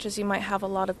problems such as you might have a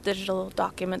lot of digital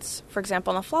documents, for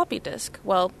example, on a floppy disk.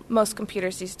 Well, most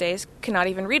computers these days cannot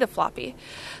even read a floppy.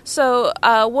 So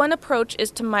one approach is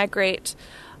to migrate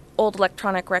old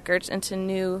electronic records into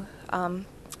new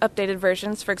updated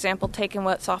versions, for example, taking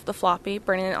what's off the floppy,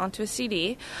 burning it onto a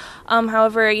CD.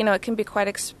 However, it can be quite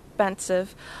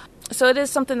expensive. So it is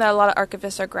something that a lot of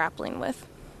archivists are grappling with.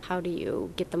 How do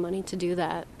you get the money to do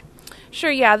that?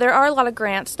 Sure, yeah. There are a lot of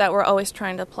grants that we're always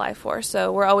trying to apply for,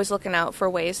 so we're always looking out for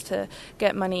ways to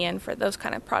get money in for those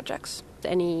kind of projects.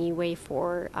 Any way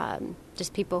for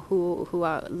just people who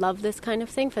love this kind of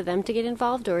thing, for them to get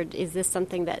involved, or is this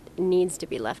something that needs to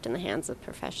be left in the hands of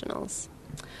professionals?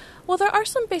 Well, there are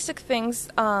some basic things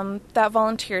that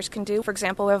volunteers can do. For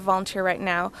example, we have a volunteer right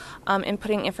now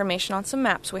inputting information on some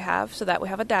maps we have so that we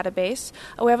have a database.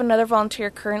 We have another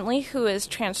volunteer currently who is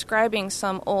transcribing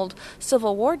some old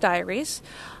Civil War diaries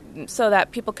so that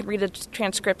people could read the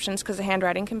transcriptions because the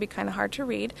handwriting can be kind of hard to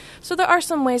read. So there are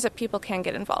some ways that people can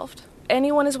get involved.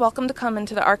 Anyone is welcome to come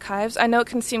into the archives. I know it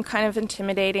can seem kind of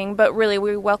intimidating, but really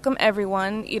we welcome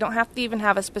everyone. You don't have to even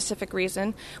have a specific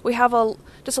reason. We have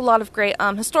just a lot of great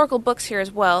historical books here as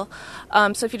well.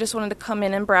 So if you just wanted to come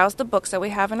in and browse the books that we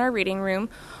have in our reading room,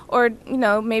 or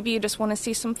maybe you just want to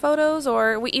see some photos,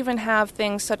 or we even have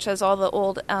things such as all the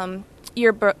old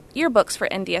yearbooks for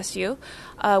NDSU,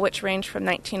 which range from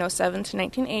 1907 to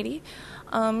 1980.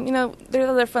 There's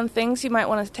other fun things you might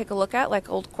want to take a look at, like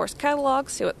old course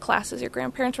catalogs, see what classes your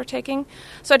grandparents were taking.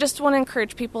 So I just want to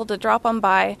encourage people to drop on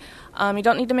by. You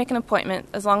don't need to make an appointment.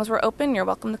 As long as we're open, you're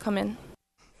welcome to come in.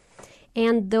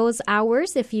 And those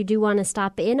hours, if you do want to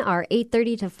stop in, are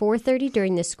 8:30 to 4:30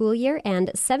 during the school year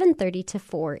and 7:30 to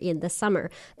 4 in the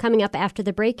summer. Coming up after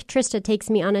the break, Trista takes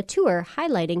me on a tour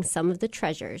highlighting some of the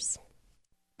treasures.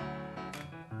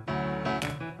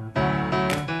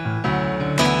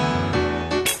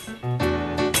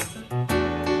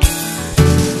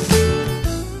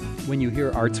 When you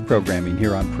hear arts programming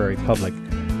here on Prairie Public,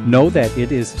 know that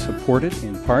it is supported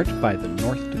in part by the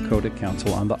North Dakota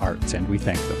Council on the Arts, and we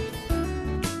thank them.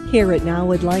 Here at Now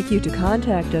would like you to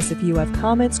contact us if you have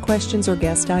comments, questions, or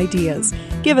guest ideas.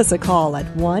 Give us a call at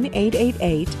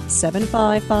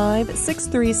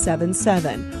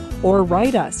 1-888-755-6377 or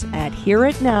write us at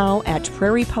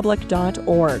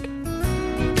hereitnow@prairiepublic.org.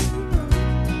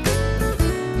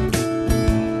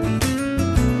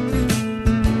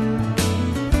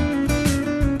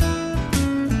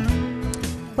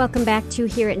 Welcome back to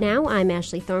Hear It Now. I'm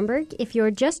Ashley Thornburg. If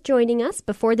you're just joining us,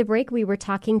 before the break we were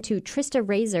talking to Trista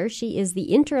Razor. She is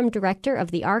the interim director of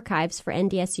the archives for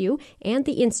NDSU and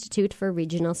the Institute for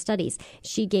Regional Studies.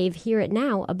 She gave Hear It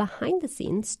Now a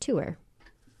behind-the-scenes tour.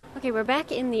 Okay, we're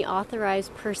back in the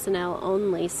authorized personnel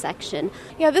only section.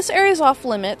 Yeah, this area is off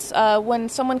limits. When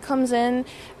someone comes in,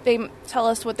 they tell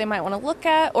us what they might want to look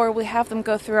at, or we have them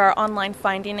go through our online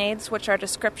finding aids, which are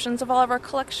descriptions of all of our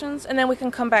collections, and then we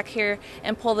can come back here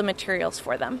and pull the materials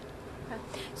for them. Okay.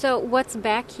 So what's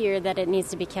back here that it needs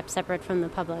to be kept separate from the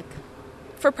public?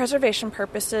 For preservation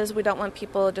purposes, we don't want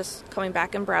people just coming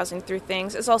back and browsing through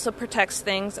things. It also protects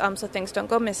things so things don't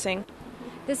go missing.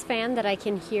 This fan that I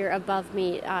can hear above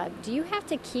me, do you have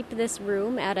to keep this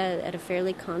room at a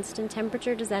fairly constant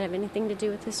temperature? Does that have anything to do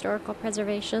with historical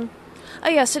preservation?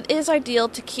 Yes, it is ideal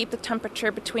to keep the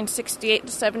temperature between 68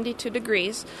 to 72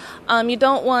 degrees. You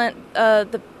don't want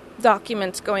the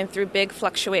documents going through big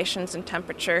fluctuations in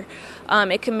temperature.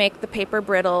 It can make the paper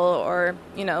brittle or,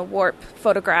 warp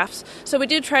photographs. So we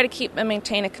do try to keep and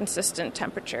maintain a consistent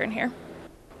temperature in here.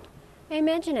 I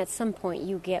imagine at some point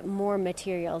you get more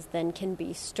materials than can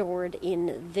be stored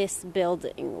in this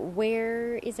building.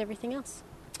 Where is everything else?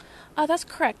 That's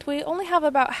correct. We only have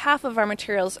about half of our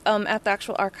materials at the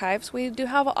actual archives. We do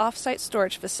have an off-site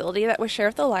storage facility that we share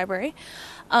with the library.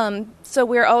 So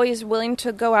we're always willing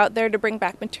to go out there to bring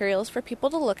back materials for people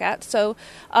to look at. So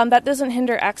that doesn't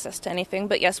hinder access to anything.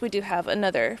 But yes, we do have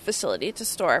another facility to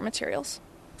store our materials.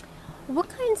 What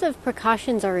kinds of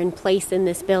precautions are in place in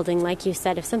this building? Like you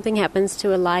said, if something happens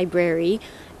to a library,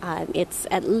 it's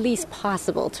at least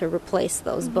possible to replace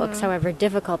those books, however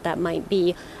difficult that might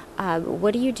be.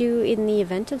 What do you do in the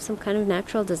event of some kind of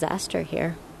natural disaster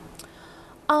here?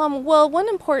 Well, one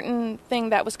important thing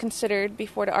that was considered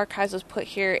before the archives was put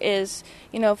here is,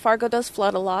 Fargo does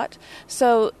flood a lot.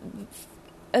 So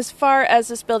as far as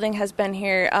this building has been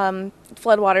here,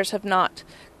 floodwaters have not,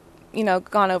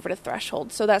 gone over the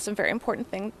threshold. So that's a very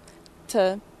important thing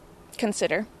to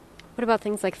consider. What about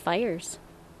things like fires?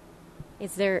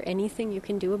 Is there anything you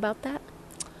can do about that?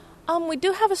 We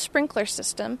do have a sprinkler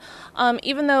system.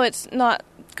 Even though it's not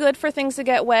good for things to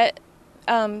get wet,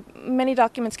 many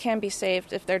documents can be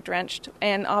saved if they're drenched.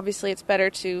 And obviously it's better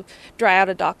to dry out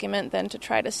a document than to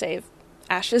try to save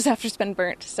ashes after it's been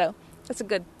burnt. So that's a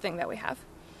good thing that we have.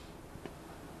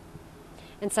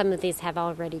 And some of these have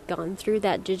already gone through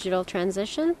that digital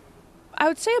transition? I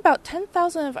would say about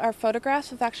 10,000 of our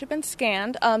photographs have actually been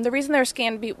scanned. The reason they're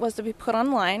scanned was to be put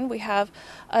online. We have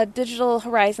a Digital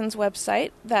Horizons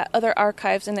website that other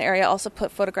archives in the area also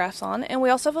put photographs on, and we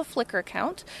also have a Flickr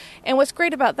account. And what's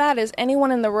great about that is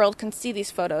anyone in the world can see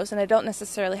these photos, and they don't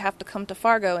necessarily have to come to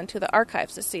Fargo and to the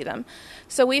archives to see them.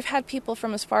 So we've had people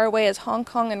from as far away as Hong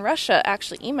Kong and Russia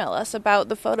actually email us about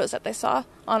the photos that they saw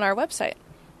on our website.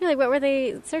 Really, what were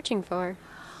they searching for?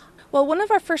 Well, one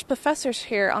of our first professors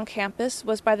here on campus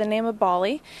was by the name of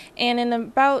Bali, and in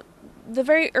about the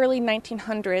very early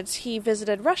 1900s, he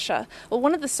visited Russia. Well,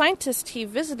 one of the scientists he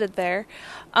visited there,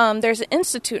 there's an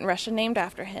institute in Russia named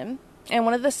after him, and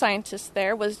one of the scientists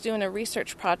there was doing a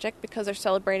research project because they're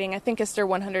celebrating, I think it's their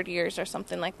 100 years or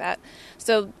something like that.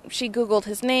 So she Googled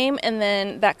his name, and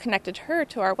then that connected her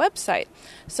to our website.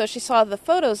 So she saw the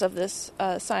photos of this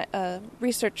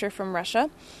researcher from Russia,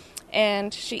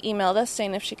 and she emailed us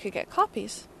saying if she could get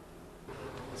copies.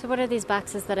 So what are these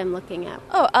boxes that I'm looking at?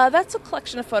 That's a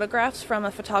collection of photographs from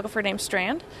a photographer named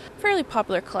Strand. Fairly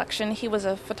popular collection. He was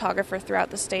a photographer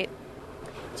throughout the state.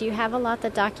 Do you have a lot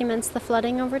that documents the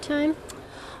flooding over time?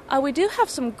 We do have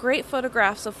some great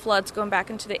photographs of floods going back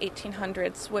into the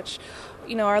 1800s, which,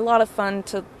 are a lot of fun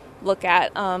to look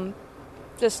at.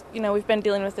 We've been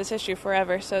dealing with this issue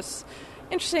forever, so it's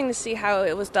interesting to see how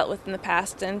it was dealt with in the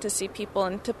past and to see people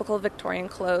in typical Victorian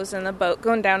clothes and a boat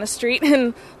going down a street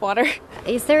in water.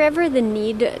 Is there ever the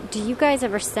need, do you guys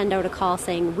ever send out a call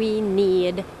saying we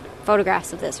need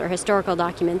photographs of this or historical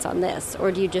documents on this,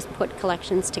 or do you just put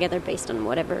collections together based on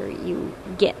whatever you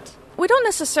get? We don't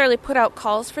necessarily put out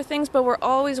calls for things, but we're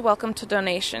always welcome to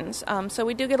donations. So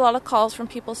we do get a lot of calls from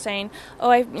people saying,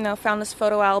 I found this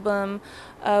photo album,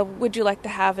 would you like to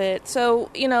have it?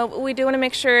 So, we do want to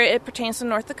make sure it pertains to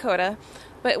North Dakota,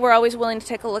 but we're always willing to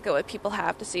take a look at what people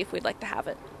have to see if we'd like to have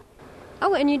it.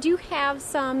 Oh, and you do have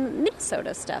some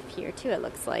Minnesota stuff here, too, it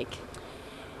looks like.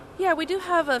 Yeah, we do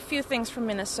have a few things from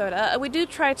Minnesota. We do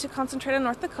try to concentrate on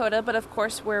North Dakota, but of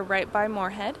course we're right by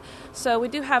Moorhead. So we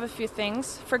do have a few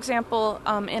things. For example,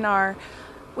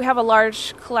 we have a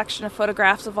large collection of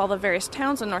photographs of all the various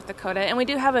towns in North Dakota, and we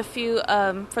do have a few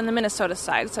from the Minnesota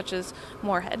side, such as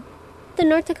Moorhead. The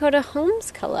North Dakota Homes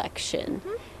Collection.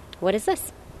 Mm-hmm. What is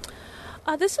this?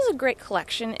 This is a great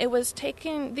collection.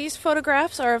 These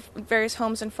photographs are of various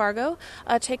homes in Fargo,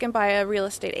 taken by a real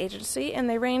estate agency, and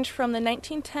they range from the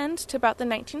 1910s to about the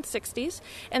 1960s,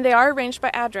 and they are arranged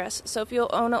by address. So if you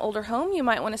own an older home, you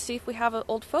might want to see if we have an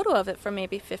old photo of it from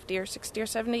maybe 50 or 60 or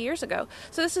 70 years ago.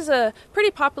 So this is a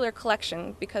pretty popular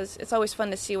collection because it's always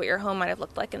fun to see what your home might have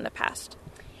looked like in the past.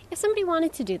 If somebody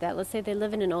wanted to do that, let's say they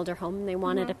live in an older home and they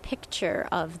wanted a picture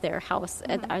of their house,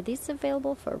 are these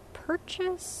available for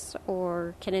purchase,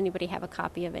 or can anybody have a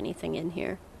copy of anything in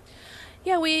here?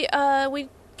 Yeah, we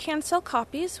can sell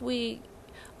copies. You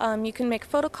can make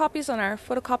photocopies on our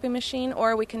photocopy machine,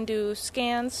 or we can do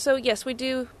scans. So yes, we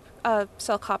do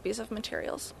sell copies of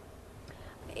materials.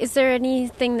 Is there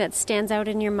anything that stands out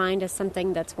in your mind as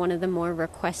something that's one of the more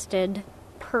requested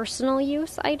personal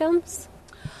use items?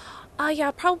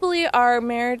 Yeah, probably our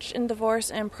marriage and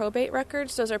divorce and probate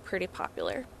records. Those are pretty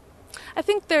popular. I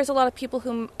think there's a lot of people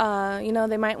who,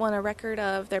 they might want a record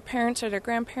of their parents' or their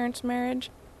grandparents'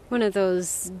 marriage. One of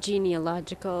those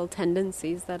genealogical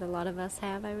tendencies that a lot of us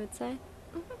have, I would say.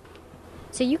 Mm-hmm.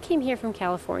 So you came here from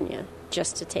California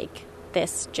just to take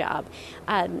this job.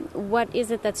 What is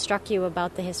it that struck you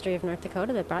about the history of North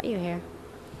Dakota that brought you here?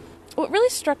 What really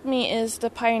struck me is the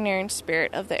pioneering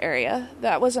spirit of the area.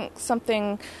 That wasn't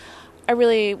something I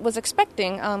really was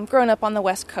expecting. Growing up on the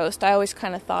West Coast, I always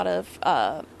kind of thought of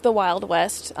the Wild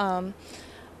West.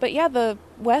 But yeah, the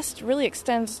West really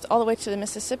extends all the way to the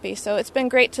Mississippi. So it's been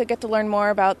great to get to learn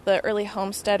more about the early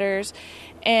homesteaders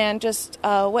and just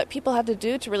what people had to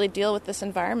do to really deal with this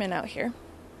environment out here.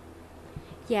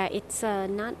 Yeah, it's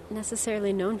not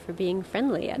necessarily known for being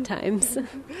friendly at times.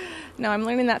 No, I'm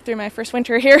learning that through my first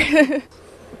winter here.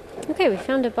 Okay, we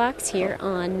found a box here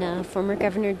on former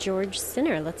Governor George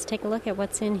Sinner. Let's take a look at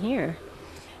what's in here.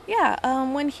 Yeah,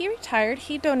 when he retired,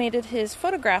 he donated his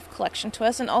photograph collection to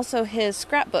us and also his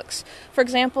scrapbooks. For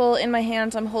example, in my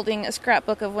hands, I'm holding a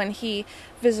scrapbook of when he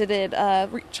visited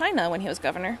China when he was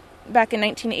governor back in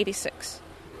 1986.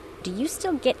 Do you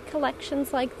still get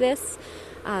collections like this?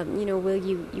 Will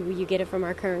you get it from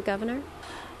our current governor?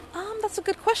 That's a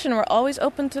good question. We're always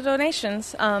open to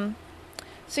donations.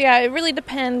 So yeah, it really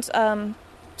depends.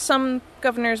 Some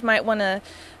governors might want to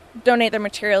donate their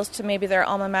materials to maybe their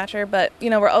alma mater, but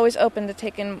we're always open to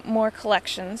taking more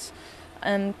collections,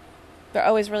 and they're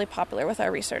always really popular with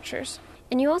our researchers.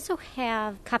 And you also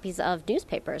have copies of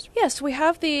newspapers. Yes, we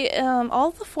have all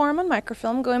of the Forum on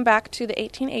microfilm going back to the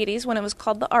 1880s when it was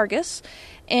called the Argus,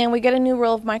 and we get a new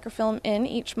roll of microfilm in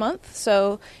each month.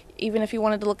 So even if you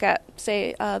wanted to look at,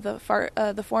 say,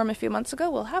 the Forum a few months ago,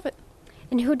 we'll have it.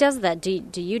 And who does that? Do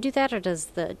you do that, or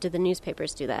do the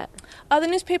newspapers do that? The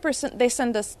newspapers, they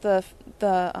send us the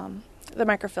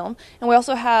microfilm, and we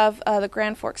also have the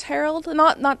Grand Forks Herald,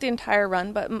 not the entire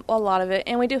run, but a lot of it,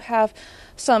 and we do have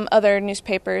some other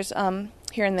newspapers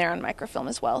here and there on microfilm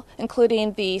as well,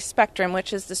 including the Spectrum,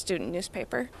 which is the student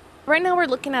newspaper. Right now we're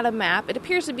looking at a map. It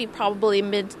appears to be probably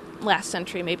mid-last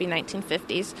century, maybe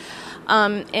 1950s,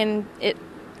 and it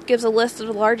gives a list of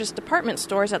the largest department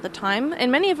stores at the time,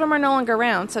 and many of them are no longer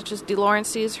around, such as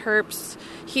DeLawrence's, Herbst's,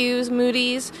 Hughes,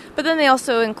 Moody's, but then they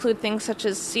also include things such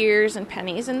as Sears and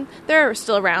Penny's, and they're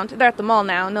still around. They're at the mall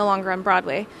now, no longer on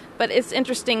Broadway, but it's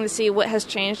interesting to see what has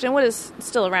changed and what is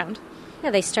still around. Yeah,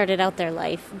 they started out their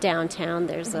life downtown.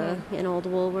 There's an old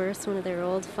Woolworths, one of their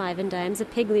old 5 and dimes, a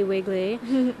Piggly Wiggly,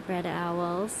 Red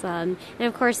Owls. And,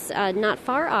 of course, not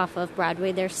far off of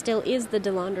Broadway, there still is the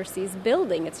DeLawrence's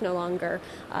building. It's no longer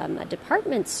a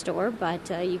department store,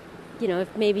 but,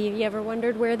 if maybe you ever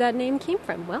wondered where that name came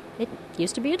from, well, it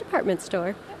used to be a department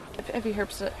store. Have you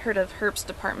heard of Herbst's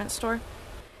department store?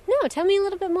 No, tell me a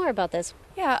little bit more about this.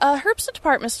 Yeah, Herbst's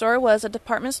department store was a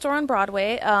department store on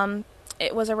Broadway.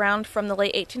 It was around from the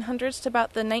late 1800s to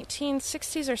about the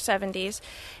 1960s or 70s,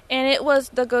 and it was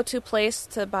the go-to place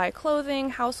to buy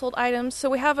clothing, household items. So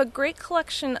we have a great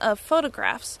collection of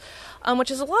photographs,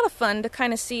 which is a lot of fun to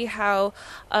kind of see how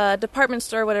a department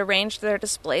store would arrange their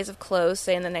displays of clothes,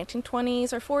 say in the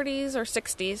 1920s or 40s or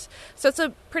 60s. So it's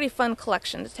a pretty fun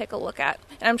collection to take a look at,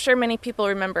 and I'm sure many people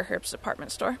remember Herbst's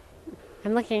department store.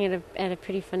 I'm looking at a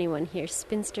pretty funny one here.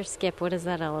 Spinster Skip, what is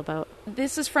that all about?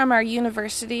 This is from our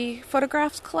university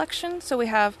photographs collection. So we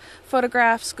have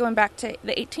photographs going back to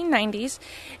the 1890s.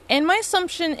 And my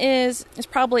assumption is it's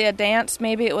probably a dance.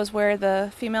 Maybe it was where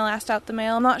the female asked out the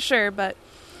male. I'm not sure, but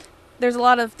there's a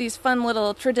lot of these fun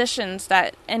little traditions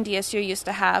that NDSU used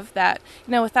to have that,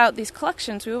 without these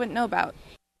collections, we wouldn't know about.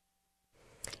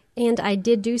 And I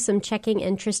did do some checking,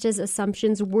 and Trista's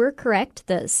assumptions were correct.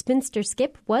 The Spinster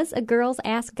Skip was a girls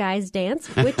ask guys dance,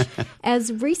 which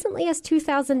as recently as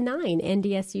 2009,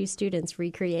 NDSU students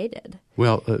recreated.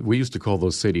 Well, we used to call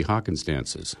those Sadie Hawkins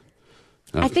dances.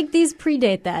 I think these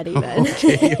predate that even.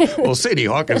 Okay. Well, Sadie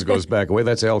Hawkins goes back away.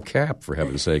 That's El Cap, for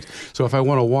heaven's sakes. So if I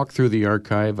want to walk through the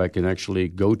archive, I can actually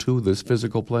go to this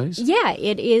physical place? Yeah,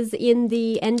 it is in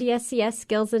the NDSCS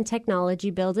Skills and Technology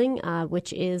Building,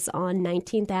 which is on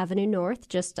 19th Avenue North,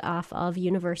 just off of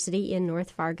University in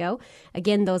North Fargo.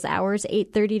 Again, those hours,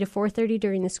 8:30 to 4:30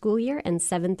 during the school year and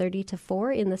 7:30 to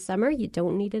 4 in the summer. You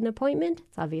don't need an appointment.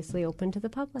 It's obviously open to the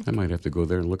public. I might have to go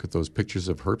there and look at those pictures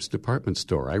of Herbst's department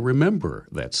store. I remember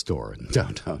that store in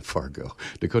downtown Fargo.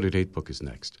 Dakota Datebook is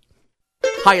next.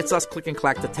 Hi, it's us, Click and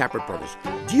Clack, the Tappert Brothers.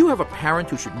 Do you have a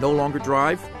parent who should no longer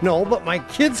drive? No, but my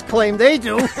kids claim they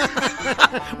do.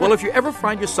 Well, if you ever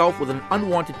find yourself with an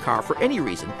unwanted car for any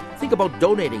reason, think about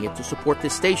donating it to support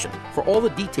this station. For all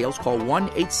the details, call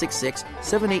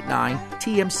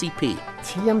 1-866-789-TMCP.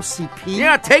 TMCP?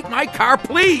 Yeah, take my car,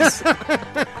 please!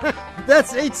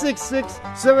 That's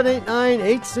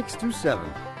 866-789-8627.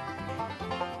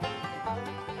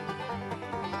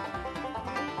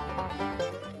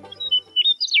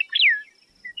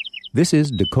 This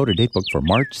is Dakota Datebook for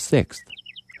March 6th.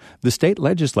 The state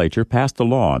legislature passed a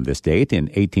law on this date in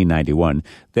 1891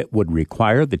 that would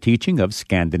require the teaching of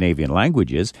Scandinavian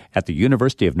languages at the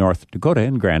University of North Dakota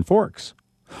in Grand Forks.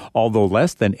 Although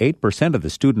less than 8% of the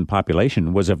student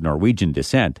population was of Norwegian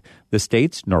descent, the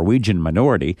state's Norwegian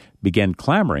minority began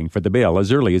clamoring for the bill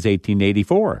as early as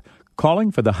 1884,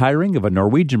 calling for the hiring of a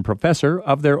Norwegian professor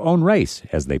of their own race,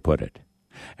 as they put it.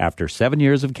 After 7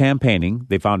 years of campaigning,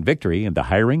 they found victory in the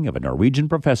hiring of a Norwegian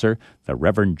professor, the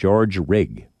Reverend George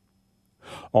Rigg.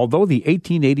 Although the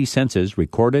 1880 census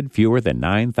recorded fewer than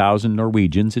 9,000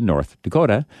 Norwegians in North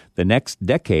Dakota, the next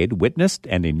decade witnessed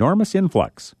an enormous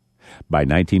influx. By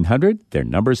 1900, their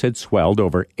numbers had swelled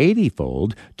over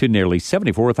 80-fold to nearly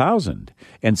 74,000,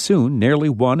 and soon nearly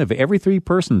one of every 3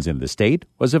 persons in the state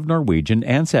was of Norwegian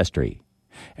ancestry.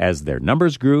 As their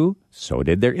numbers grew, so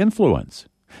did their influence.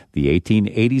 The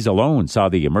 1880s alone saw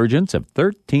the emergence of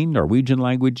 13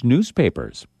 Norwegian-language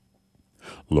newspapers.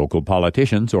 Local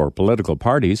politicians or political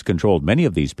parties controlled many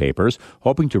of these papers,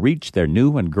 hoping to reach their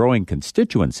new and growing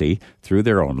constituency through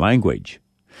their own language.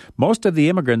 Most of the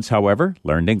immigrants, however,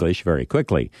 learned English very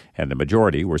quickly, and the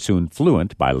majority were soon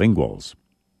fluent bilinguals.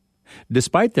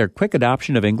 Despite their quick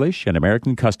adoption of English and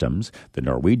American customs, the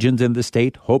Norwegians in the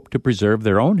state hoped to preserve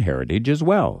their own heritage as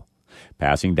well.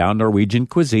 Passing down Norwegian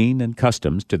cuisine and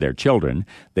customs to their children,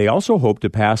 they also hoped to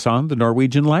pass on the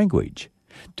Norwegian language.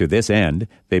 To this end,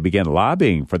 they began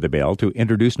lobbying for the bill to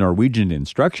introduce Norwegian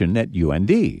instruction at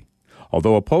UND.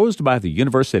 Although opposed by the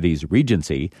university's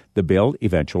regency, the bill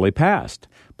eventually passed.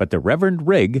 But the Reverend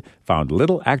Rigg found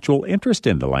little actual interest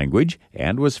in the language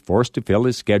and was forced to fill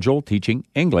his schedule teaching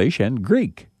English and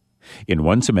Greek. In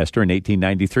one semester in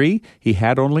 1893, he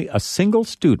had only a single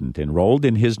student enrolled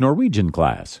in his Norwegian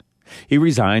class. He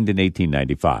resigned in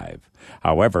 1895.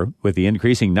 However, with the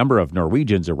increasing number of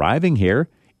Norwegians arriving here,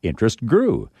 interest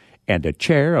grew, and a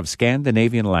chair of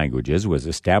Scandinavian languages was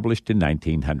established in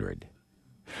 1900.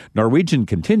 Norwegian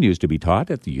continues to be taught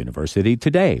at the university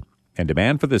today, and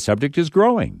demand for the subject is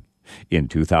growing. In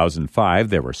 2005,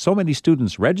 there were so many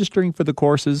students registering for the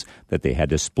courses that they had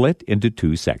to split into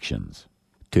 2 sections.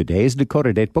 Today's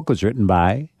Dakota Datebook was written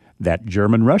by That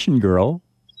German-Russian Girl,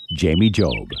 Jamie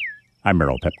Job. I'm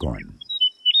Merrill Pepcorn.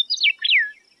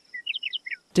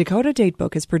 Dakota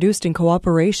Datebook is produced in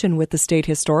cooperation with the State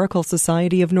Historical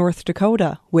Society of North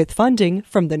Dakota, with funding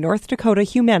from the North Dakota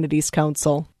Humanities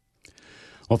Council.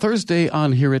 Well, Thursday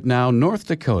on Hear It Now, North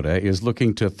Dakota is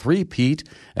looking to three-peat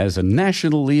as a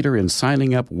national leader in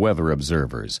signing up weather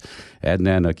observers.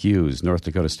 Adnan Hughes, North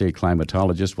Dakota State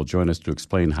climatologist, will join us to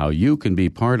explain how you can be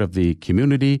part of the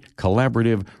Community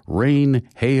Collaborative Rain,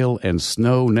 Hail, and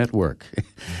Snow Network.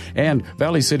 And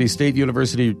Valley City State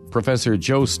University Professor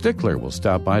Joe Stickler will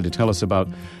stop by to tell us about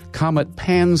Comet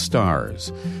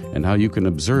Pan-STARRS and how you can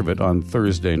observe it on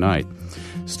Thursday night.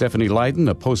 Stephanie Leiden,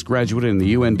 a postgraduate in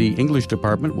the UND English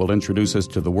Department, will introduce us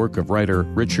to the work of writer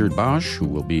Richard Bosch, who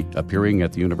will be appearing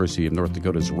at the University of North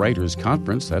Dakota's Writers'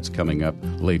 Conference. That's coming up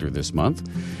later this month.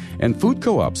 And food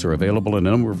co-ops are available in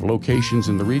a number of locations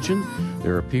in the region.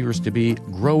 There appears to be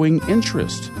growing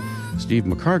interest. Steve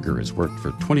McCarger has worked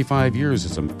for 25 years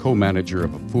as a co-manager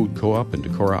of a food co-op in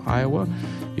Decorah, Iowa.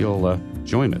 He'll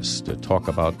join us to talk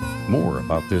about more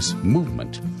about this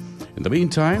movement. In the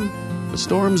meantime, the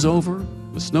storm's over.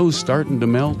 The snow's starting to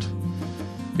melt.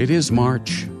 It is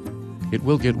March. It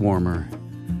will get warmer.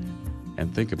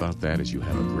 And think about that as you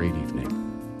have a great evening.